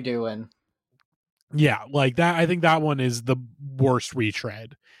 What are you doing? Yeah, like that. I think that one is the worst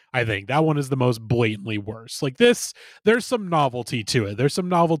retread. I think that one is the most blatantly worse. Like this, there's some novelty to it. There's some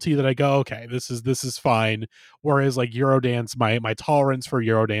novelty that I go, okay, this is fine. Whereas like Eurodance, my tolerance for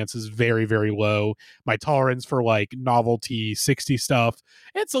Eurodance is very, very low. My tolerance for like novelty 60 stuff,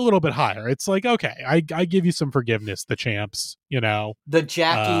 it's a little bit higher. It's like, okay, I give you some forgiveness, the champs, The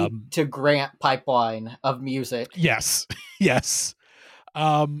Jackie to Grant pipeline of music. Yes. Yes.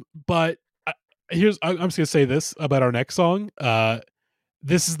 But I'm just gonna say this about our next song.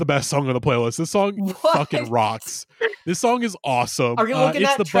 This is the best song on the playlist. This song fucking rocks. This song is awesome. Are you looking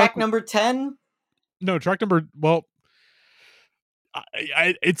at track number 10? No, track number. Well,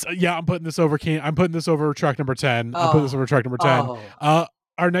 I'm putting this over. I'm putting this over track number 10. I'm putting this over track number 10.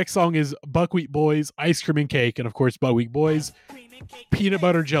 Our next song is Buckwheat Boys, Ice Cream and Cake, and of course Buckwheat Boys, Peanut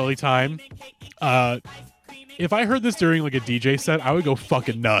Butter Jelly Time. If I heard this during like a DJ set, I would go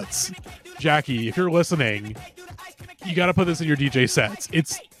fucking nuts. Jackie, if you're listening, you got to put this in your DJ sets.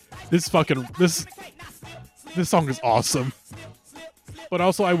 This song is awesome. But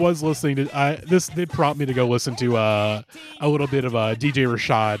also, I was listening to this did prompt me to go listen to a little bit of a DJ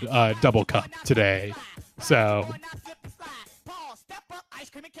Rashad Double Cup today. So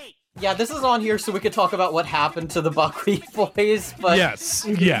yeah, this is on here so we could talk about what happened to the Buckwheat Boys. But yes.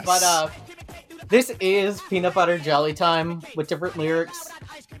 But this is Peanut Butter Jelly Time with different lyrics.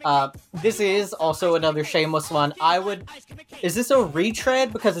 This is also another shameless one. Is this a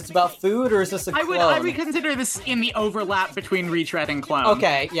retread because it's about food, or is this a clone? I would consider this in the overlap between retread and clone.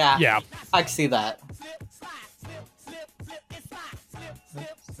 Okay, yeah. I can see that.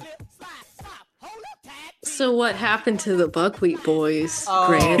 So what happened to the Buckwheat Boys,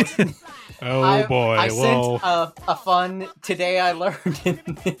 Grant? Boy. I sent a fun today I learned in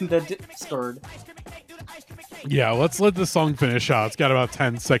the Discord. Yeah, let's let the song finish out. It's got about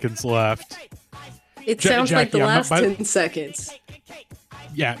 10 seconds left. It sounds like the last 10 seconds.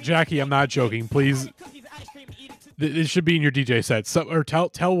 Yeah, Jackie, I'm not joking. Please, it should be in your DJ set. Or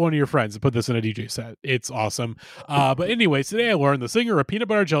tell one of your friends to put this in a DJ set. It's awesome. But anyways, today I learned the singer of Peanut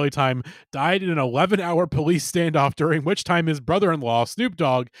Butter Jelly Time died in an 11-hour police standoff, during which time his brother-in-law, Snoop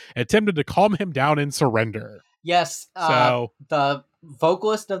Dogg, attempted to calm him down and surrender. Yes, the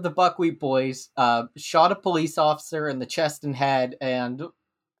vocalist of the Buckwheat Boys shot a police officer in the chest and head and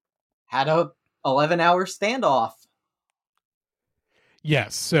had a 11-hour standoff.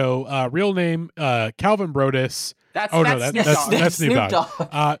 Yes, so real name Calvin Brodus. That's Snoop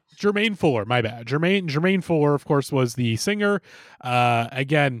Dogg. Jermaine Fuller, my bad. Jermaine Fuller, of course, was the singer.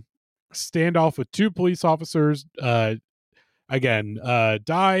 Again, standoff with two police officers. Died. He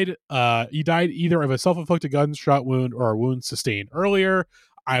died either of a self-inflicted gunshot wound or a wound sustained earlier.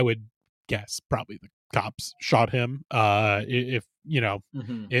 I would guess probably the cops shot him. If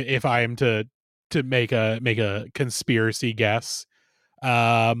I am to make a conspiracy guess.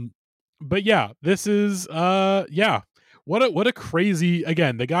 But yeah, this is what a crazy,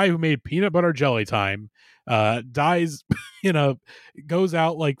 again, the guy who made Peanut Butter Jelly Time dies, goes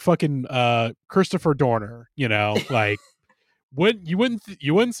out like fucking Christopher Dorner, like you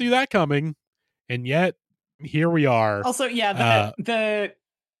wouldn't see that coming, and yet here we are. Also, yeah, the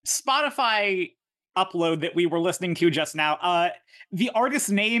Spotify upload that we were listening to just now. The artist's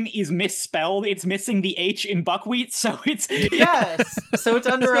name is misspelled. It's missing the H in Buckwheat, so it's Yes. So it's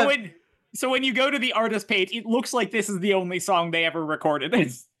under so when you go to the artist page, it looks like this is the only song they ever recorded.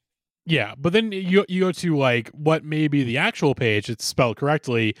 Yeah, but then you go to like what may be the actual page. It's spelled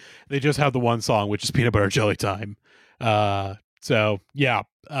correctly. They just have the one song, which is Peanut Butter Jelly Time. So yeah,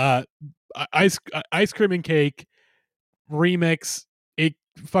 ice cream and cake remix. It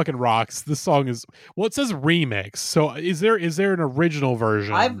fucking rocks. This song is it says remix. So is there an original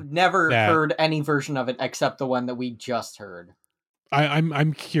version? I've never heard any version of it except the one that we just heard.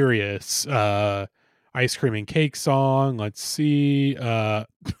 I'm curious. Ice cream and cake song. Let's see. The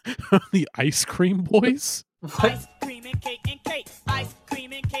Ice Cream Boys. What?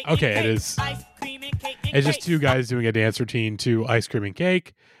 Okay, it is. It's just two guys doing a dance routine to Ice Cream and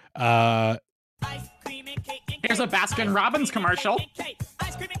Cake. There's a Baskin Robbins commercial.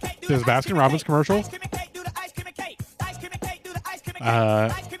 There's a Baskin Robbins commercial.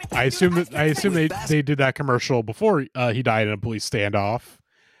 I assume they did that commercial before he died in a police standoff.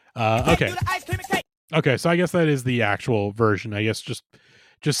 Okay, so I guess that is the actual version. I guess just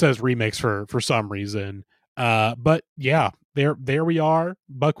says remix for some reason. But yeah, there we are,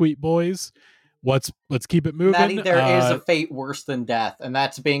 Buckwheat Boys. Let's keep it moving. Maddie, there is a fate worse than death, and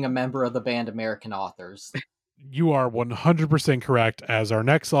that's being a member of the band American Authors. You are 100% correct, as our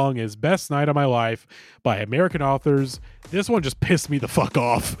next song is Best Night of My Life by American Authors. This one just pissed me the fuck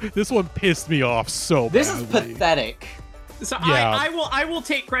off. This one pissed me off so badly. This is pathetic. So yeah. I will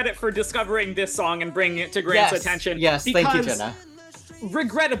take credit for discovering this song and bringing it to Grant's attention. Yes, thank you, Jenna.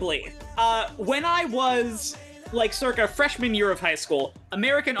 Regrettably, when I was like circa freshman year of high school,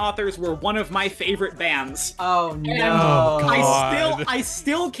 American Authors were one of my favorite bands. Oh no. And I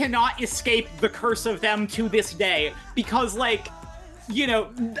still cannot escape the curse of them to this day, because like, you know,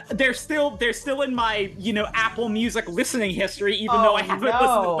 they're still in my, you know, Apple Music listening history, even though I haven't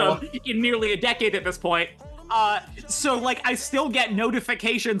listened to them in nearly a decade at this point. So like I still get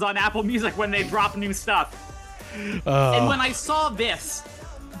notifications on Apple Music when they drop new stuff. And when I saw this,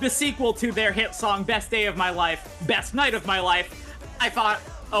 the sequel to their hit song, Best Day of My Life, Best Night of My Life, I thought,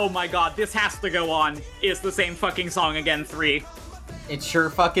 oh my god, this has to go on. It's the same fucking song again, 3. It sure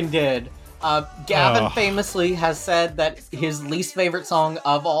fucking did. Gavin famously has said that his least favorite song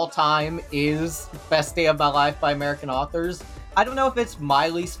of all time is Best Day of My Life by American Authors. I don't know if it's my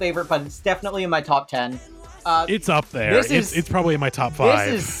least favorite, but it's definitely in my top 10. It's up there. It's probably in my top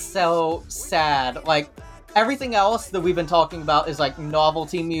 5. This is so sad. Like, everything else that we've been talking about is like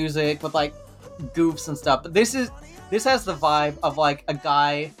novelty music with like goofs and stuff. But this has the vibe of like a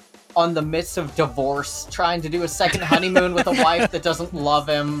guy on the midst of divorce trying to do a second honeymoon with a wife that doesn't love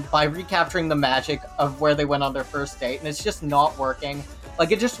him by recapturing the magic of where they went on their first date, and it's just not working.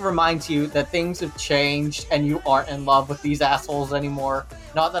 Like, it just reminds you that things have changed and you aren't in love with these assholes anymore.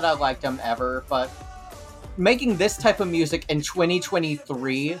 Not that I liked them ever, but making this type of music in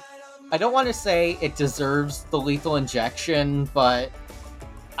 2023, I don't want to say it deserves the Lethal Injection, but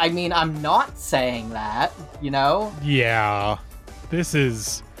I mean, I'm not saying that, you know? Yeah. This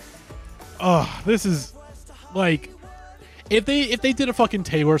is like, if they did a fucking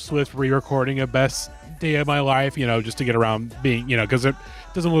Taylor Swift re-recording of Best Day of My Life, you know, just to get around being, you know, because it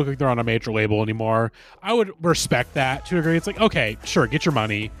doesn't look like they're on a major label anymore, I would respect that to a degree. It's like, okay, sure, get your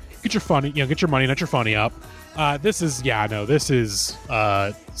money, get your funny, you know, get your money, not your funny up. This is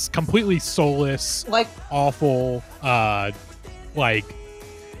completely soulless, like awful. Like,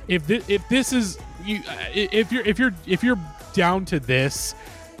 if this is you, if you're down to this,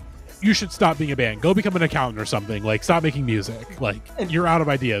 you should stop being a band. Go become an accountant or something. Like, stop making music. Like, you're out of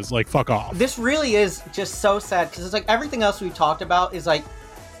ideas. Like, fuck off. This really is just so sad, because it's like everything else we talked about is like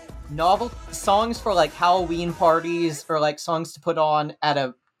novel songs for like Halloween parties, or like songs to put on at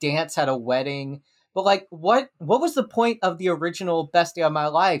a dance at a wedding. But like, what was the point of the original Best Day of My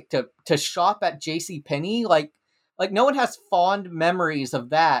Life? To shop at JCPenney? Like no one has fond memories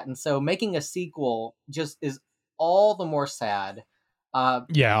of that, and so making a sequel just is all the more sad.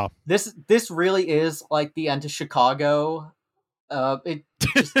 Yeah, this really is like the end of Chicago. It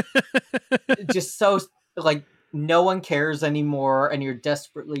just so like no one cares anymore, and you're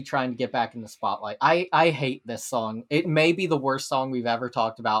desperately trying to get back in the spotlight. I hate this song. It may be the worst song we've ever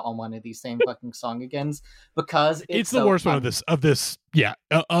talked about on one of these same fucking song agains, because it's the worst one of this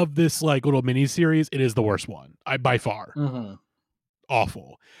like little mini series. It is the worst one, by far. Mm-hmm.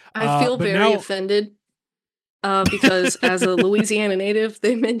 Awful. I feel very offended. Because as a Louisiana native,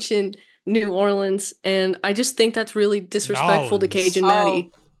 they mentioned New Orleans, and I just think that's really disrespectful to Cajun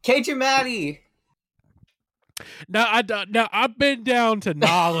Maddie. Cajun Maddie! Now, I've been down to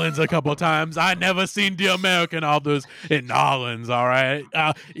Nolans a couple times. I never seen the American authors in Nolans, all right?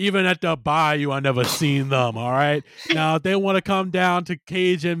 Even at the Bayou, I never seen them, all right? Now, if they want to come down to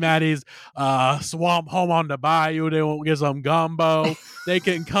Cage and Maddie's swamp home on the Bayou, they want to get some gumbo, they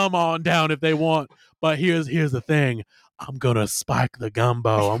can come on down if they want. But here's the thing. I'm going to spike the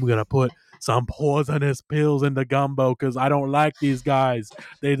gumbo. I'm going to put some poisonous pills in the gumbo because I don't like these guys.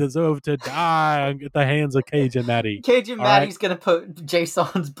 They deserve to die at the hands of Cage and Maddie. Cage and Maddie's going to put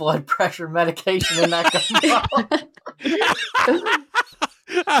Jason's blood pressure medication in that gumbo.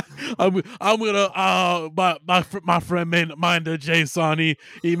 I'm gonna my friend Minder Jason,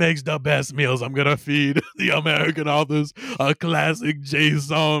 he makes the best meals. I'm gonna feed the American authors a classic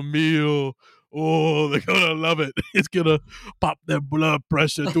Jason meal. Oh, they're gonna love it. It's gonna pop their blood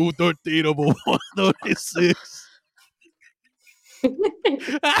pressure to 13 over 136.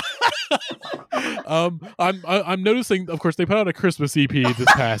 I'm noticing, of course, they put out a Christmas EP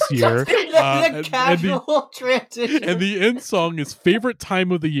this past year. Transition. And the end song is favorite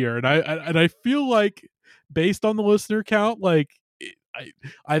time of the year, and I feel like, based on the listener count, like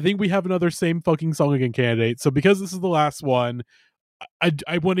I think we have another same fucking song again candidate. So because this is the last one,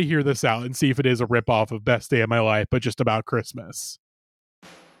 I want to hear this out and see if it is a ripoff of Best Day of My Life, but just about Christmas.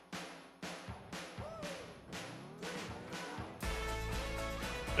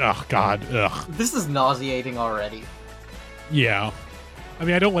 Oh, God. Ugh. This is nauseating already. Yeah. I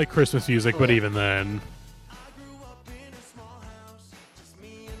mean, I don't like Christmas music, but even then.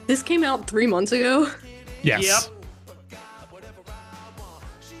 This came out 3 months ago? Yes. Yep.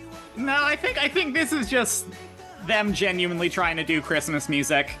 No, I think this is just them genuinely trying to do Christmas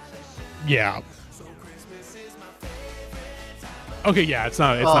music. Yeah. Okay, yeah, it's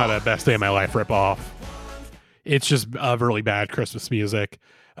not a Best Day of My Life ripoff. It's just really bad Christmas music.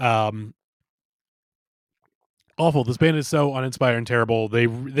 Awful. This band is so uninspired and terrible. They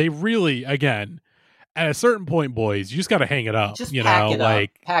really, again, at a certain point, boys, you just got to hang it up. Just pack it up.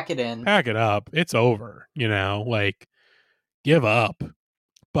 Pack it in. Pack it up. It's over. Give up.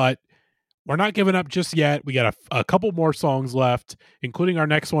 But we're not giving up just yet. We got a couple more songs left, including our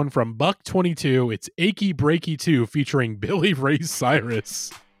next one from Buck 22. It's Achy Breaky 2 featuring Billy Ray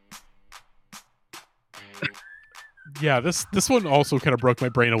Cyrus. Yeah, this one also kind of broke my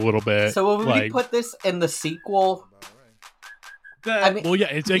brain a little bit. So will we put this in the sequel? Well, yeah,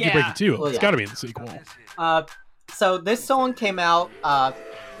 it's Achy Breaky 2. Well, it's got to be in the sequel. So this song came out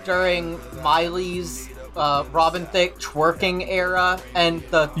during Miley's Robin Thicke twerking era, and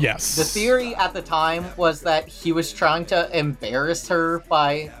the theory at the time was that he was trying to embarrass her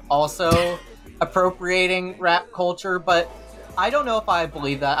by also appropriating rap culture, but I don't know if I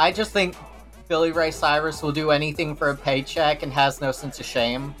believe that. I just think Billy Ray Cyrus will do anything for a paycheck and has no sense of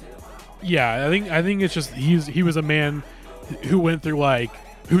shame. Yeah, I think it's just he was a man who went through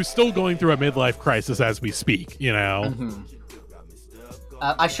who's still going through a midlife crisis as we speak, Mm-hmm.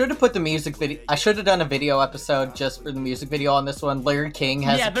 I should have put the music video. I should have done a video episode just for the music video on this one. Larry King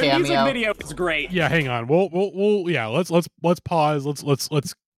has a cameo. Yeah, the music video is great. Yeah, hang on. We'll yeah. Let's pause. Let's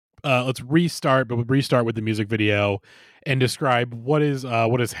restart, but we'll restart with the music video and describe what is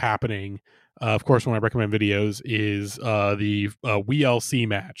happening. Of course, one of my recommend videos is the WLC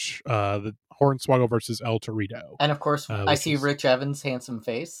match, the Hornswoggle versus El Torito. And of course, I see Rich Evans' handsome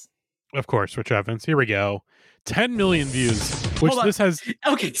face. Of course, Rich Evans. Here we go. 10 million views, which this has.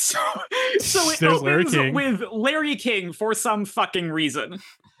 Okay, so it opens with Larry King for some fucking reason.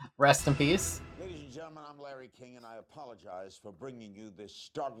 Rest in peace. Ladies and gentlemen, I'm Larry King, and I apologize for bringing you this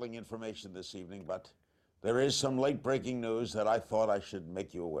startling information this evening, but there is some late-breaking news that I thought I should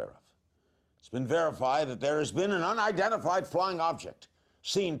make you aware of. It's been verified that there has been an unidentified flying object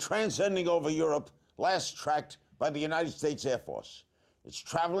seen transcending over Europe, last tracked by the United States Air Force. It's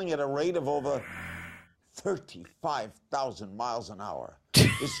traveling at a rate of over 35,000 miles an hour.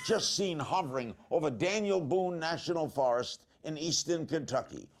 It's just seen hovering over Daniel Boone National Forest in eastern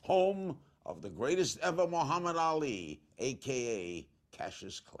Kentucky, home of the greatest ever Muhammad Ali, a.k.a.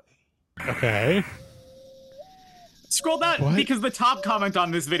 Cassius Clay. Okay. Scroll down, because the top comment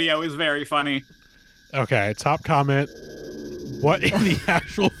on this video is very funny. Okay, top comment. What in the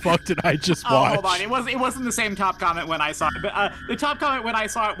actual fuck did I just watch? Oh, hold on. It wasn't the same top comment when I saw it. But the top comment when I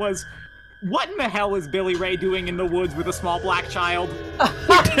saw it was, what in the hell is Billy Ray doing in the woods with a small black child?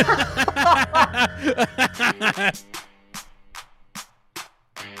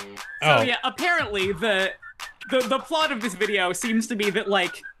 So yeah, apparently the plot of this video seems to be that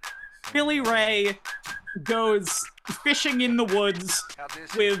Billy Ray goes fishing in the woods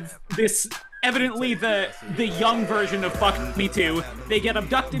with this evidently the young version of Fuck Me Too. They get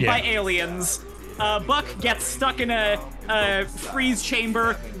abducted by aliens, Buck gets stuck in a freeze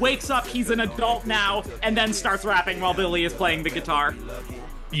chamber, wakes up, he's an adult now, and then starts rapping while Billy is playing the guitar.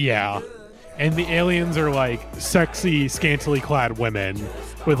 Yeah. And the aliens are like sexy, scantily clad women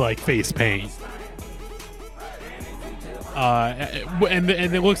with like face paint. And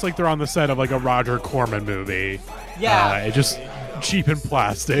it looks like they're on the set of like a Roger Corman movie. Yeah. It just cheap and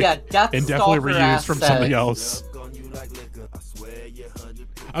plastic. Yeah, and definitely reused from something else.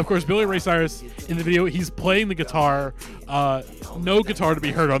 Of course, Billy Ray Cyrus in the video, he's playing the guitar. No guitar to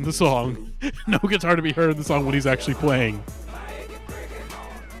be heard on the song. No guitar to be heard in the song when he's actually playing.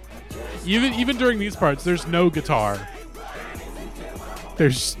 Even during these parts, there's no guitar.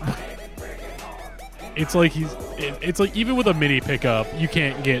 It's like it's like even with a MIDI pickup, you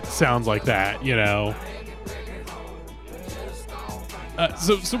can't get sounds like that, you know.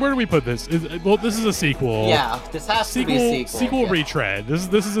 So where do we put this? Well, this is a sequel. Yeah, this has to be a sequel. Sequel retread. This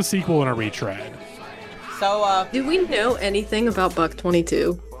is a sequel and a retread. So, do we know anything about Buck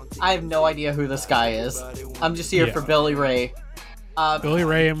 22? I have no idea who this guy is. I'm just here for Billy Ray. Billy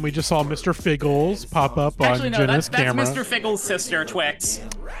Ray, and we just saw Mr. Figgles pop up on Jenna's camera. That's Mr. Figgles' sister, Twix.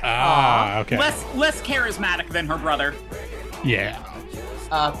 Okay. Less charismatic than her brother. Yeah.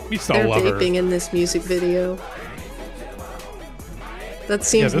 We still They're love her. vaping in this music video. That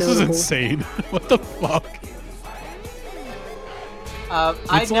seems this notable. is insane. What the fuck?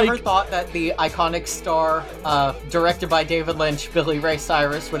 I never thought that the iconic star, directed by David Lynch, Billy Ray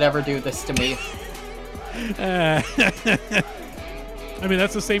Cyrus, would ever do this to me. I mean,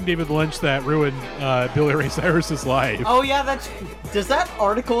 that's the same David Lynch that ruined Billy Ray Cyrus's life. Oh yeah, does that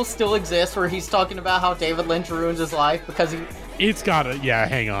article still exist where he's talking about how David Lynch ruins his life because he... It's gotta, yeah,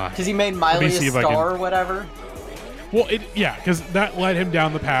 hang on. Because he made Miley a star or whatever? Well, because that led him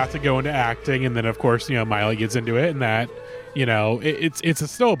down the path to go into acting, and then of course, Miley gets into it, and that, it's a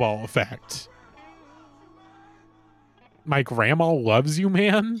snowball effect. My grandma loves you,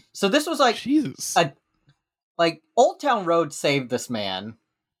 man. So this was like Jesus. Old Town Road saved this man.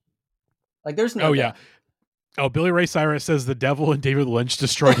 Like there's no. Oh yeah. Oh, Billy Ray Cyrus says the devil and David Lynch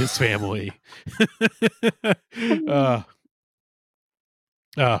destroyed his family. Oh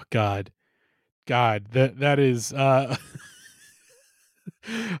God. That is oh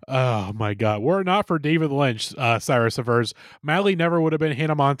my God. Were it not for David Lynch, Cyrus affirms, Miley never would have been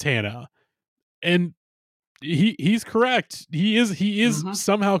Hannah Montana. And he's correct. He is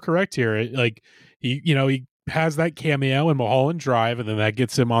somehow correct here. Like he has that cameo in Mulholland Drive, and then that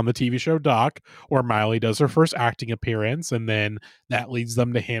gets him on the TV show Doc, where Miley does her first acting appearance, and then that leads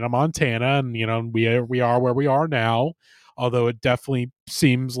them to Hannah Montana, and we are where we are now. Although it definitely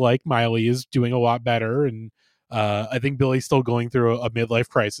seems like Miley is doing a lot better, and I think Billy's still going through a midlife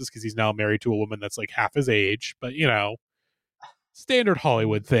crisis because he's now married to a woman that's like half his age. But standard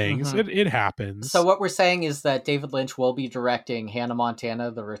Hollywood things. It happens. So what we're saying is that David Lynch will be directing Hannah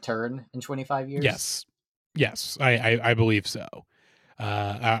Montana: The Return in 25 years. Yes, I believe so.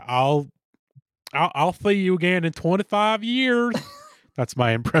 I'll see you again in 25 years. That's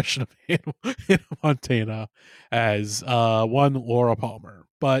my impression of Hannah Montana as one Laura Palmer.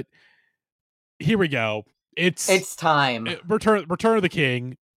 But here we go. It's time. Return of the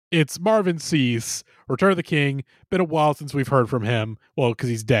King. It's Marvin Cease. Return of the King. Been a while since we've heard from him. Well, because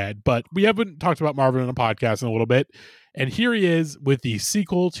he's dead. But we haven't talked about Marvin on a podcast in a little bit. And here he is with the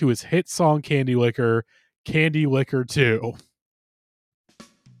sequel to his hit song Candy Liquor, Candy Liquor 2.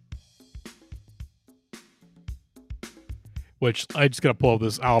 Which I just gotta pull up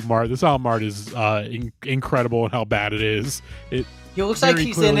this album art. This album art is incredible in how bad it is. He looks like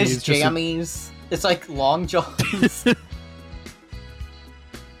he's in his jammies. It's like long johns.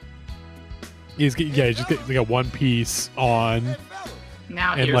 He's just got like a one piece on.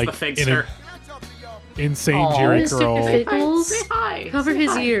 Now here's the figster. Insane Jerry curl. Mr. Pickles, cover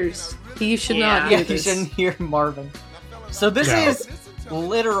his ears. He should not hear this. Yeah, he shouldn't hear Marvin. So this is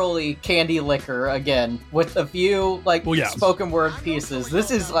literally Candy Liquor again, with a few spoken word pieces. This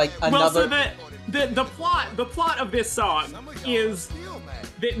is like another. Well, so the plot of this song is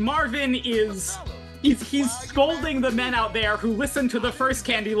that Marvin is he's scolding the men out there who listened to the first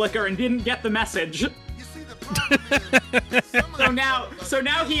Candy Liquor and didn't get the message. So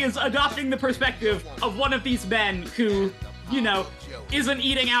now he is adopting the perspective of one of these men who, isn't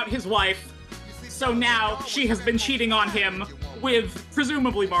eating out his wife. So now she has been cheating on him with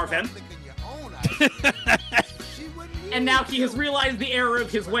presumably Marvin. And now he has realized the error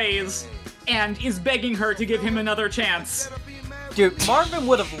of his ways and is begging her to give him another chance. Dude, Marvin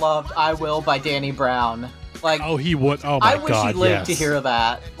would have loved I Will by Danny Brown. Like, oh, he would. Oh my God, I wish he lived to hear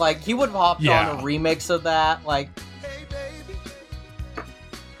that. Like, he would have hopped on a remix of that. Like,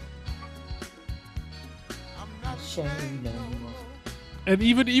 shame no more. And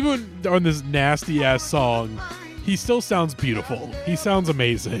even on this nasty ass song, he still sounds beautiful. He sounds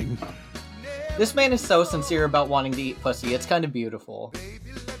amazing. This man is so sincere about wanting to eat pussy. It's kind of beautiful.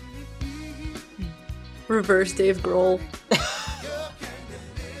 Reverse Dave Grohl.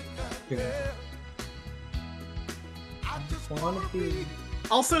 Wanna be...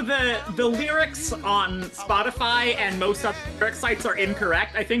 Also, the lyrics on Spotify and most other lyric sites are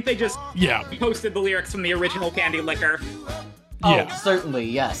incorrect. I think they just posted the lyrics from the original Candy Liquor. Oh, certainly,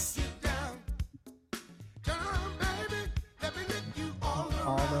 yes.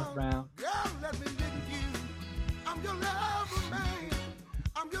 All around.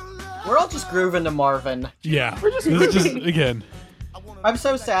 We're all just grooving to Marvin. Yeah, this is just, again. I'm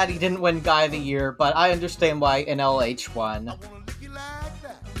so sad he didn't win Guy of the Year, but I understand why NLH won.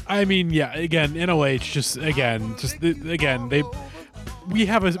 I mean, yeah, again, NLH we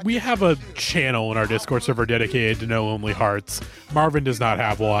have a channel in our Discord server dedicated to No Lonely Hearts. Marvin does not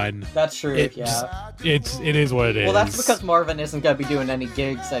have one. That's true. It is what it is. Well, that's because Marvin isn't going to be doing any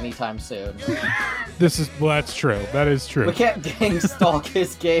gigs anytime soon. That's true. That is true. We can't gang stalk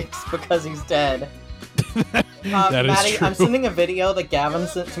his gigs because he's dead. That Maddie, is true. I'm sending a video that Gavin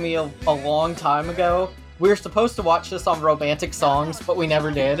sent to me a long time ago. We were supposed to watch this on Romantic Songs, but we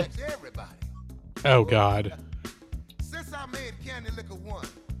never did. Oh God.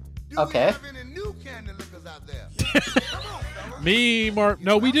 Okay.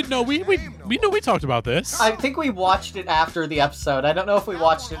 No, we didn't know. We know we talked about this. I think we watched it after the episode. I don't know if we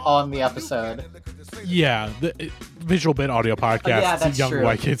watched it on the episode. Yeah, the Visual Bit Audio Podcast. Yeah, that's young true.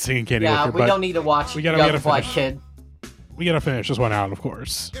 white kid singing Candy Yeah, Liquor. we don't need to watch Young White Kid. We gotta finish this one out, of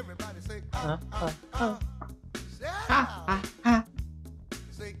course.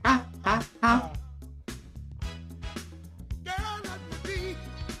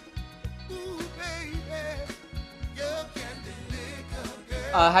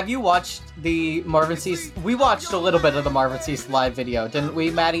 Have you watched the Marvin Cease? We watched a little bit of the Marvin Cease live video, didn't we,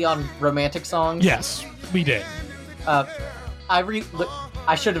 Maddie, on Romantic Songs? Yes, we did. I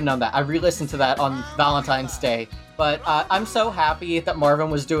should have known that. I re-listened to that on Valentine's Day. But I'm so happy that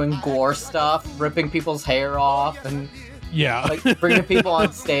Marvin was doing gore stuff, ripping people's hair off, and like bringing people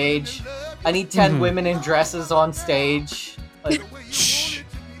on stage. I need 10 women in dresses on stage. Like,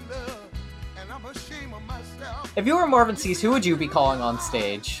 if you were Marvin Cease, who would you be calling on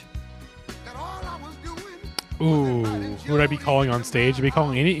stage? Ooh, who would I be calling on stage? I'd be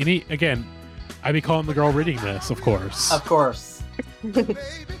calling any again. I'd be calling the girl reading this, of course. Of course.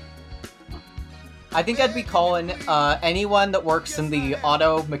 I think I'd be calling anyone that works in the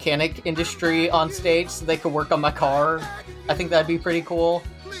auto mechanic industry on stage so they could work on my car. I think that'd be pretty cool.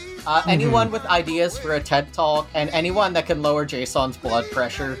 Anyone with ideas for a TED Talk and anyone that can lower Jason's blood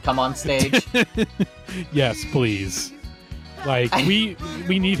pressure come on stage. Yes, please. Like we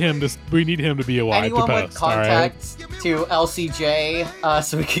need him to be alive anyone to post. With contacts to LCJ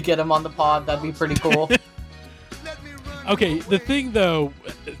so we could get him on the pod. That'd be pretty cool. Okay, the thing though,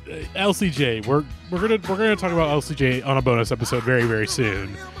 LCJ, we're gonna talk about LCJ on a bonus episode very, very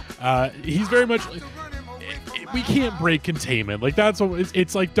soon. He's very much. We can't break containment. Like that's what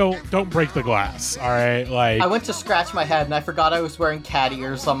it's like. Don't break the glass. All right. Like I went to scratch my head and I forgot I was wearing cat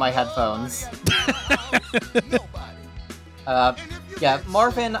ears on my headphones. Yeah,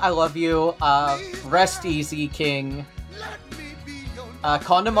 Marvin, I love you. Rest easy, King.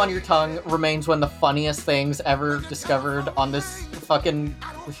 Condom on your tongue remains one of the funniest things ever discovered on this fucking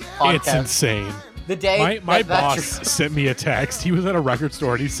podcast. It's insane. The day my boss sent me a text. He was at a record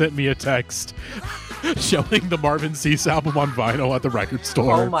store and he sent me a text showing the Marvin Cease album on vinyl at the record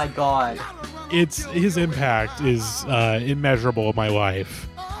store. Oh my god. His impact is immeasurable in my life.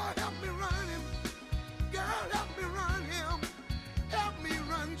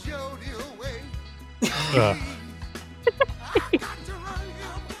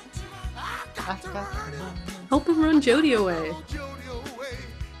 Help him run Jody away.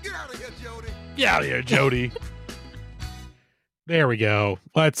 Get out of here, Jody. There we go.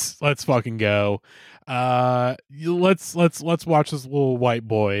 Let's fucking go. Let's watch this little white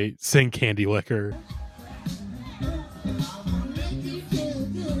boy sing Candy Liquor.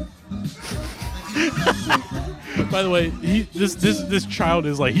 By the way, this child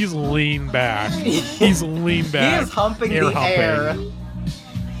is like he's leaned back. He's leaned back. He is humping the air.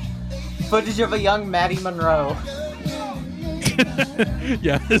 Footage of a young Maddie Monroe.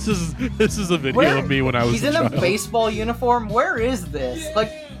 Yeah, this is a video of me when I was He's a in child. a baseball uniform. Where is this?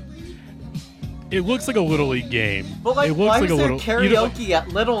 Like, It looks like a Little League game. But like, it looks why like is there little, karaoke at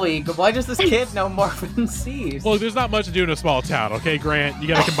Little League? Why does this kid know Marvin Sees? Well, there's not much to do in a small town, okay, Grant? You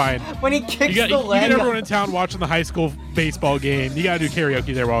gotta combine. When he kicks you the leg. You get everyone in town watching the high school baseball game. You gotta do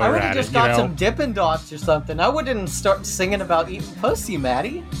karaoke there while I you're would at have just it. got some Dippin' Dots or something. I wouldn't start singing about eating pussy,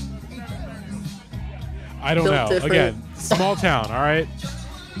 Maddie. I don't know. Different. Again, small town, all right?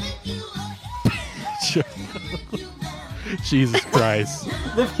 Jesus Christ.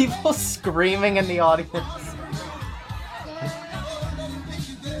 The people screaming in the audience.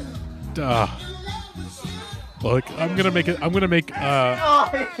 Look, I'm gonna make no. I'm gonna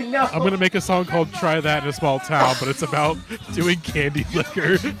make a song called "Try That in a Small Town," but it's about doing candy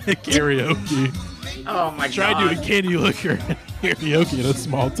liquor and karaoke. Oh my god! Try doing candy liquor and karaoke in a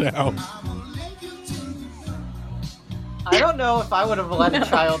small town. I don't know if I would have let a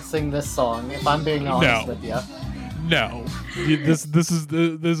child sing this song, if I'm being honest with you. No, this is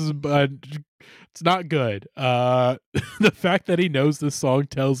it's not good. The fact that he knows this song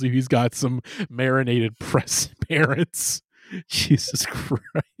tells you he's got some marinated parents. Jesus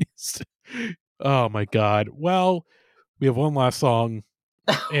Christ! Oh my God. Well, we have one last song,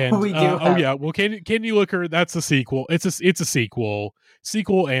 and We do oh yeah. Well, can you look her? That's a sequel. It's a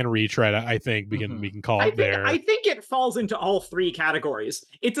sequel and retread. I think we can call it there. I think it falls into all three categories.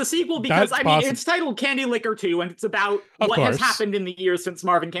 It's a sequel because it's titled Candy Liquor 2, and it's about what has happened in the years since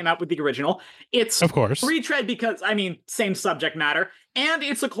Marvin came out with the original. It's of course retread because same subject matter, and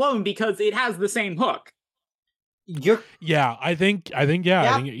it's a clone because it has the same hook. I think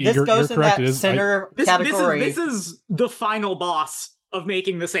this you're goes in correct. that center category. This is the final boss of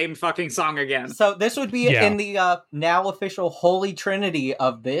making the same fucking song again. So this would be in the now official holy trinity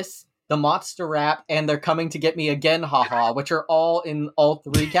of this, the monster rap, and They're Coming to Get Me Again, haha, which are all in all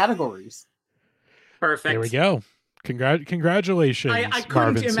three categories. Perfect. There we go. Congratulations. I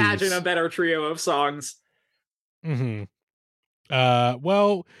couldn't imagine a better trio of songs. Mm-hmm.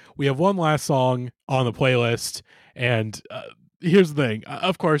 Well, we have one last song on the playlist, and here's the thing.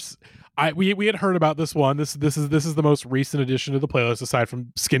 Of course, we had heard about this one. This is the most recent addition to the playlist, aside from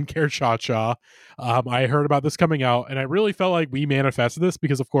Skincare Cha Cha. I heard about this coming out, and I really felt like we manifested this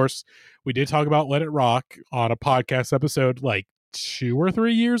because, of course, we did talk about Let It Rock on a podcast episode like 2 or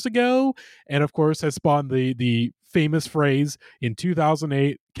 3 years ago, and of course has spawned the famous phrase in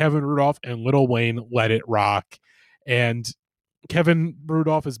 2008: Kevin Rudolph and Lil Wayne, Let It Rock. And Kevin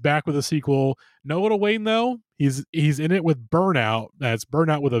Rudolph is back with a sequel. No Lil Wayne though. He's in it with Burnout. That's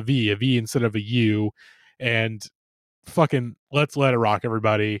Burnout with a V instead of a U. And fucking let's let it rock,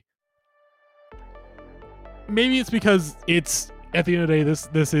 everybody. Maybe it's because it's at the end of the day,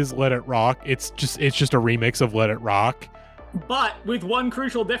 this is Let It Rock. It's just a remix of Let It Rock. But with one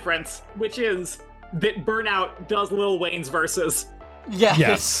crucial difference, which is that Burnout does Lil Wayne's verses.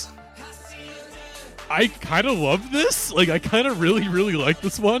 Yes. I kind of love this. Like, I kind of really, really like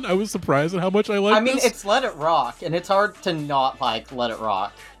this one. I was surprised at how much I like this. It's Let It Rock, and it's hard to not like Let It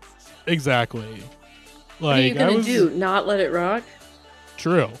Rock. Exactly. What are you gonna do? Not let it rock?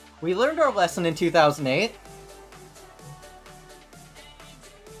 True. We learned our lesson in 2008.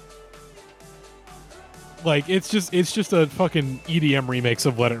 Like, it's just a fucking EDM remix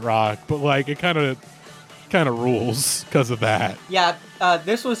of Let It Rock, but like it kind of rules because of that. Yeah,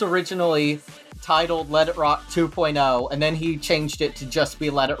 this was originally titled Let It Rock 2.0, and then he changed it to just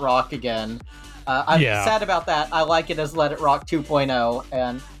be Let It Rock again. I'm sad about that. I like it as Let It Rock 2.0,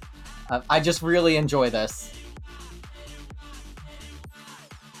 and I just really enjoy this.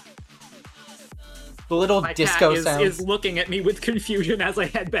 The little My disco cat sounds. is looking at me with confusion as I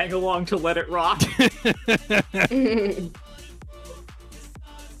headbang along to Let It Rock.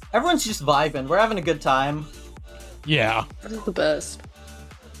 Everyone's just vibing. We're having a good time. Yeah. This is the best.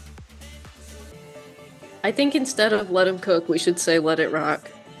 I think instead of let him cook, we should say let it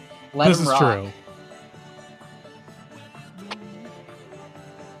rock. Let him rock. True.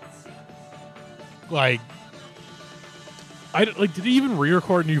 Like, did he even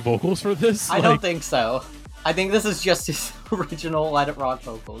re-record new vocals for this? I don't think so. I think this is just his original Let It Rock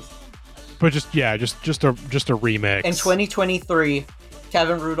vocals. But just a remix. In 2023,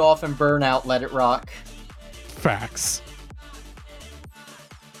 Kevin Rudolph and Burnout, Let It Rock. Facts.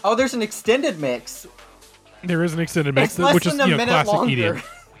 Oh, there's an extended mix. There is an extended mix, which is classic EDM.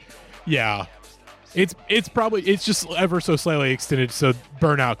 Yeah, it's just ever so slightly extended, so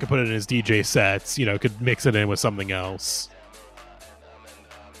Burnout could put it in his DJ sets. Could mix it in with something else.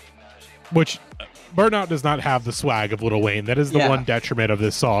 Which Burnout does not have the swag of Lil Wayne. That is the one detriment of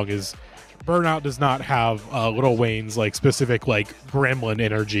this song. Is Burnout does not have Lil Wayne's specific gremlin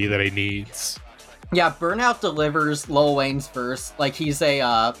energy that he needs. Yeah, Burnout delivers Lil Wayne's verse like he's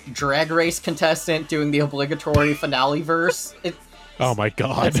a drag race contestant doing the obligatory finale verse. Oh my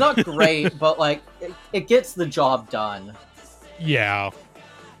god. It's not great, but like it gets the job done. Yeah.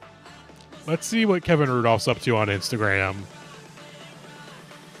 Let's see what Kevin Rudolph's up to on Instagram.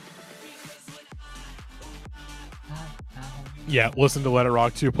 Yeah, listen to Let It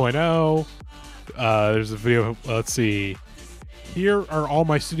Rock 2.0. There's a video. Let's see. Here are all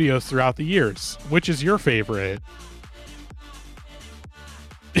my studios throughout the years. Which is your favorite?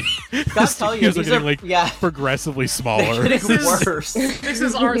 Gotta tell you, these are getting progressively smaller. They're getting worse. This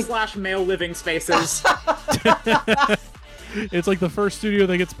is r/male living spaces. It's like the first studio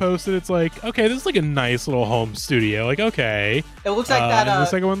that gets posted. It's like, okay, this is like a nice little home studio. Like, okay. It looks like that. The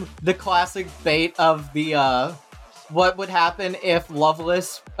second one, the classic bait of the what would happen if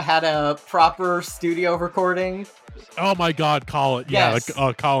Loveless had a proper studio recording. Oh my god, Colin. Yes. Yeah,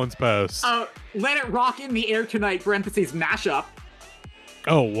 like, Colin's post. Let It Rock in the Air Tonight, mashup.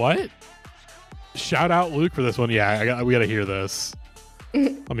 Oh, what? Shout out Luke for this one. Yeah, we gotta hear this.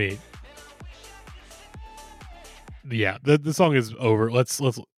 Let me. Yeah, the song is over. Let's.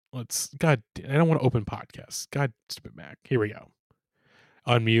 God, I don't want to open podcasts. God, stupid Mac. Here we go.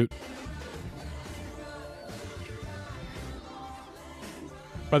 Unmute.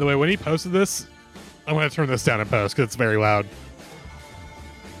 By the way, when he posted this, I'm gonna turn this down in post because it's very loud.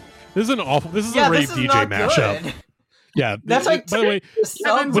 This is an awful. This is a rave DJ mashup. Good. Yeah, that's like. By the way,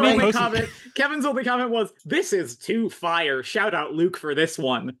 Kevin's only comment was, "This is too fire." Shout out Luke for this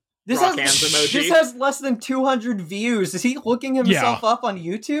one. This has less than 200 views. Is he looking himself up on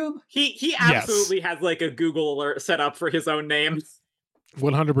YouTube? He absolutely has like a Google alert set up for his own name.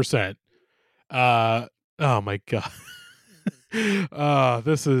 100%. Oh my god.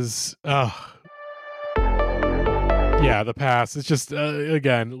 This is. Yeah, the past. It's just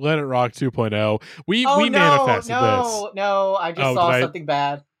again, Let It Rock 2.0. We manifested this. No, I just saw something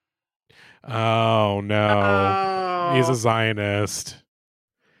bad. Oh no, he's a Zionist.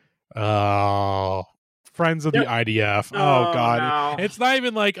 Oh, friends of the IDF. Oh god, no. It's not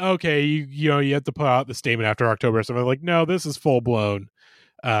even like, okay, you have to put out the statement after October or something. Like, no, this is full blown.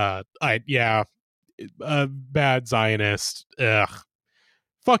 Bad Zionist. Ugh.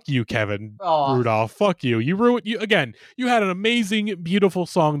 Fuck you, Kevin Rudolph. Fuck you. You ruined you again. You had an amazing, beautiful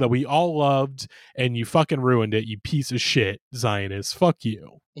song that we all loved, and you fucking ruined it. You piece of shit, Zionist. Fuck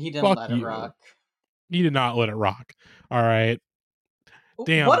you. He didn't let it rock. He did not let it rock. All right.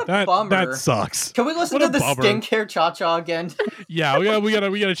 Damn, what a bummer. That sucks. Can we listen to the skincare cha-cha again? Yeah, we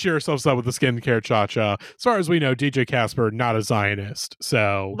gotta cheer ourselves up with the skincare cha-cha. As far as we know, DJ Casper not a Zionist.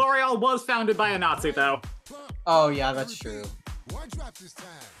 So L'Oreal was founded by a Nazi, though. Oh yeah, that's true.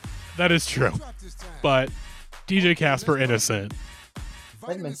 That is true. But DJ Casper innocent.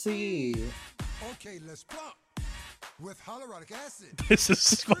 Vitamin C. Okay, let's plump with hyaluronic acid. This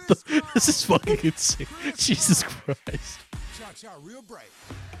is fucking insane. Jesus Christ. Real bright.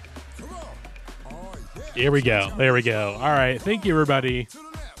 Come on. Oh, yeah. Here we go. There we go. All right. Thank you, everybody.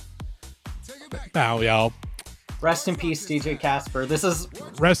 Bow, y'all. Rest in peace, DJ Casper.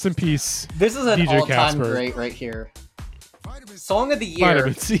 Rest in peace. This is an DJ all-time Casper. great right here. Song of the year.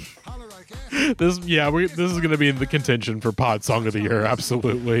 Vitamin C. This is going to be in the contention for Pod Song of the Year.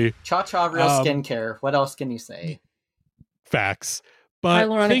 Absolutely. Cha-cha real skincare. What else can you say? Facts. But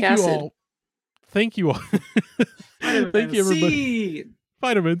hyaluronic acid. Thank you all. Thank you, everybody.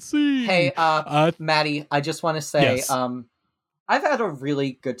 Vitamin C. Hey, Maddie, I just want to say, yes. I've had a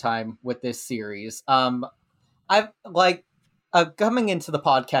really good time with this series. I've coming into the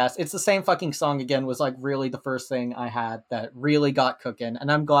podcast, it's the same fucking song again was like really the first thing I had that really got cooking,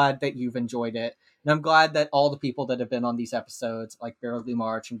 and I'm glad that you've enjoyed it. And I'm glad that all the people that have been on these episodes, like Barely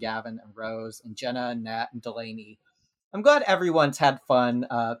March and Gavin and Rose and Jenna and Nat and Delaney, I'm glad everyone's had fun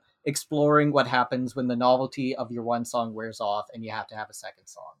exploring what happens when the novelty of your one song wears off and you have to have a second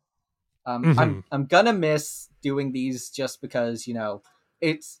song. I'm gonna miss doing these just because,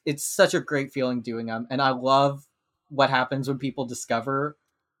 it's such a great feeling doing them, and I love what happens when people discover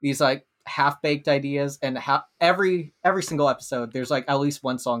these like half-baked ideas, and every single episode there's like at least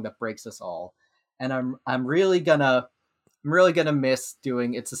one song that breaks us all, and I'm really gonna miss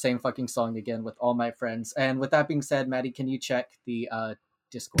doing It's the Same Fucking Song again with all my friends. And with that being said, Maddie, can you check the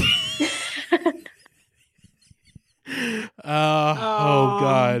Discord? Oh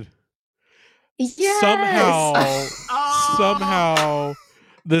god. Yes! Somehow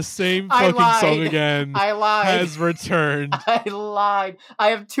the same fucking song again has returned. I lied. I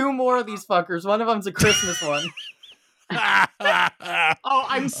have two more of these fuckers. One of them's a Christmas one.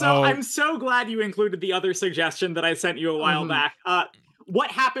 I'm so glad you included the other suggestion that I sent you a while back.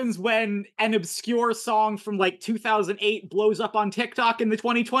 what happens when an obscure song from like 2008 blows up on TikTok in the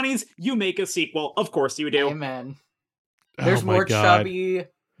 2020s? You make a sequel. Of course you do. Amen. There's more God. chubby.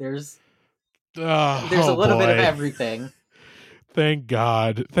 There's a oh little bit of boy. everything. Thank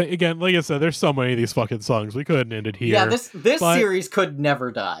God. Again, like I said, there's so many of these fucking songs. We couldn't end it here. Yeah, this series could never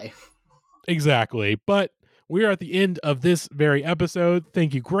die. Exactly. But we are at the end of this very episode.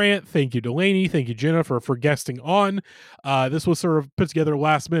 Thank you, Grant. Thank you, Delaney. Thank you, Jenna, for guesting on. This was sort of put together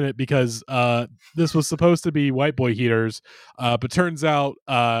last minute because this was supposed to be White Boy Heaters, but turns out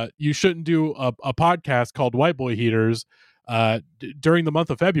you shouldn't do a podcast called White Boy Heaters during the month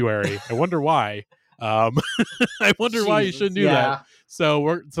of February. I wonder why. I wonder why you shouldn't do that.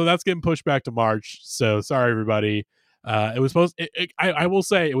 So that's getting pushed back to March. So sorry, everybody. It was supposed. I will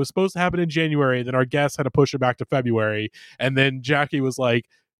say it was supposed to happen in January. And then our guest had to push it back to February. And then Jackie was like,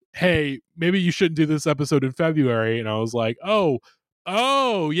 "Hey, maybe you shouldn't do this episode in February." And I was like, "Oh,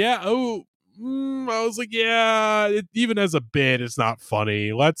 yeah, oh." I was like, "Yeah." Even as a bit, it's not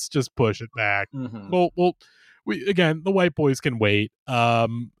funny. Let's just push it back. Mm-hmm. Well, the white boys can wait.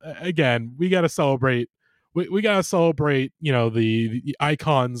 Again, we got to celebrate. We got to celebrate. The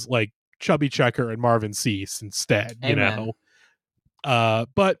icons like Chubby Checker and Marvin Cease instead. Amen.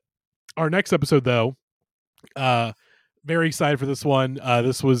 But our next episode, though, very excited for this one.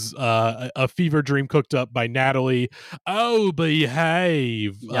 This was a fever dream cooked up by Natalie. Oh,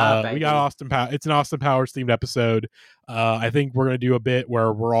 behave! Yeah, we got Austin Powers. It's an Austin Powers themed episode. I think we're gonna do a bit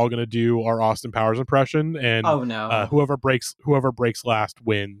where we're all gonna do our Austin Powers impression, and whoever breaks last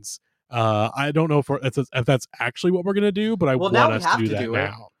wins. I don't know if that's actually what we're gonna do, but I want us to do that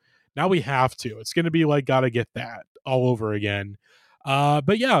now. Now we have to. It's gonna be like gotta get that all over again.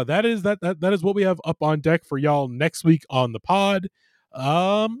 But yeah, that is what we have up on deck for y'all next week on the pod.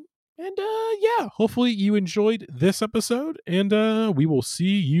 Yeah, hopefully you enjoyed this episode, and we will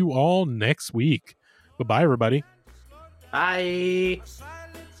see you all next week. Goodbye, everybody. Bye.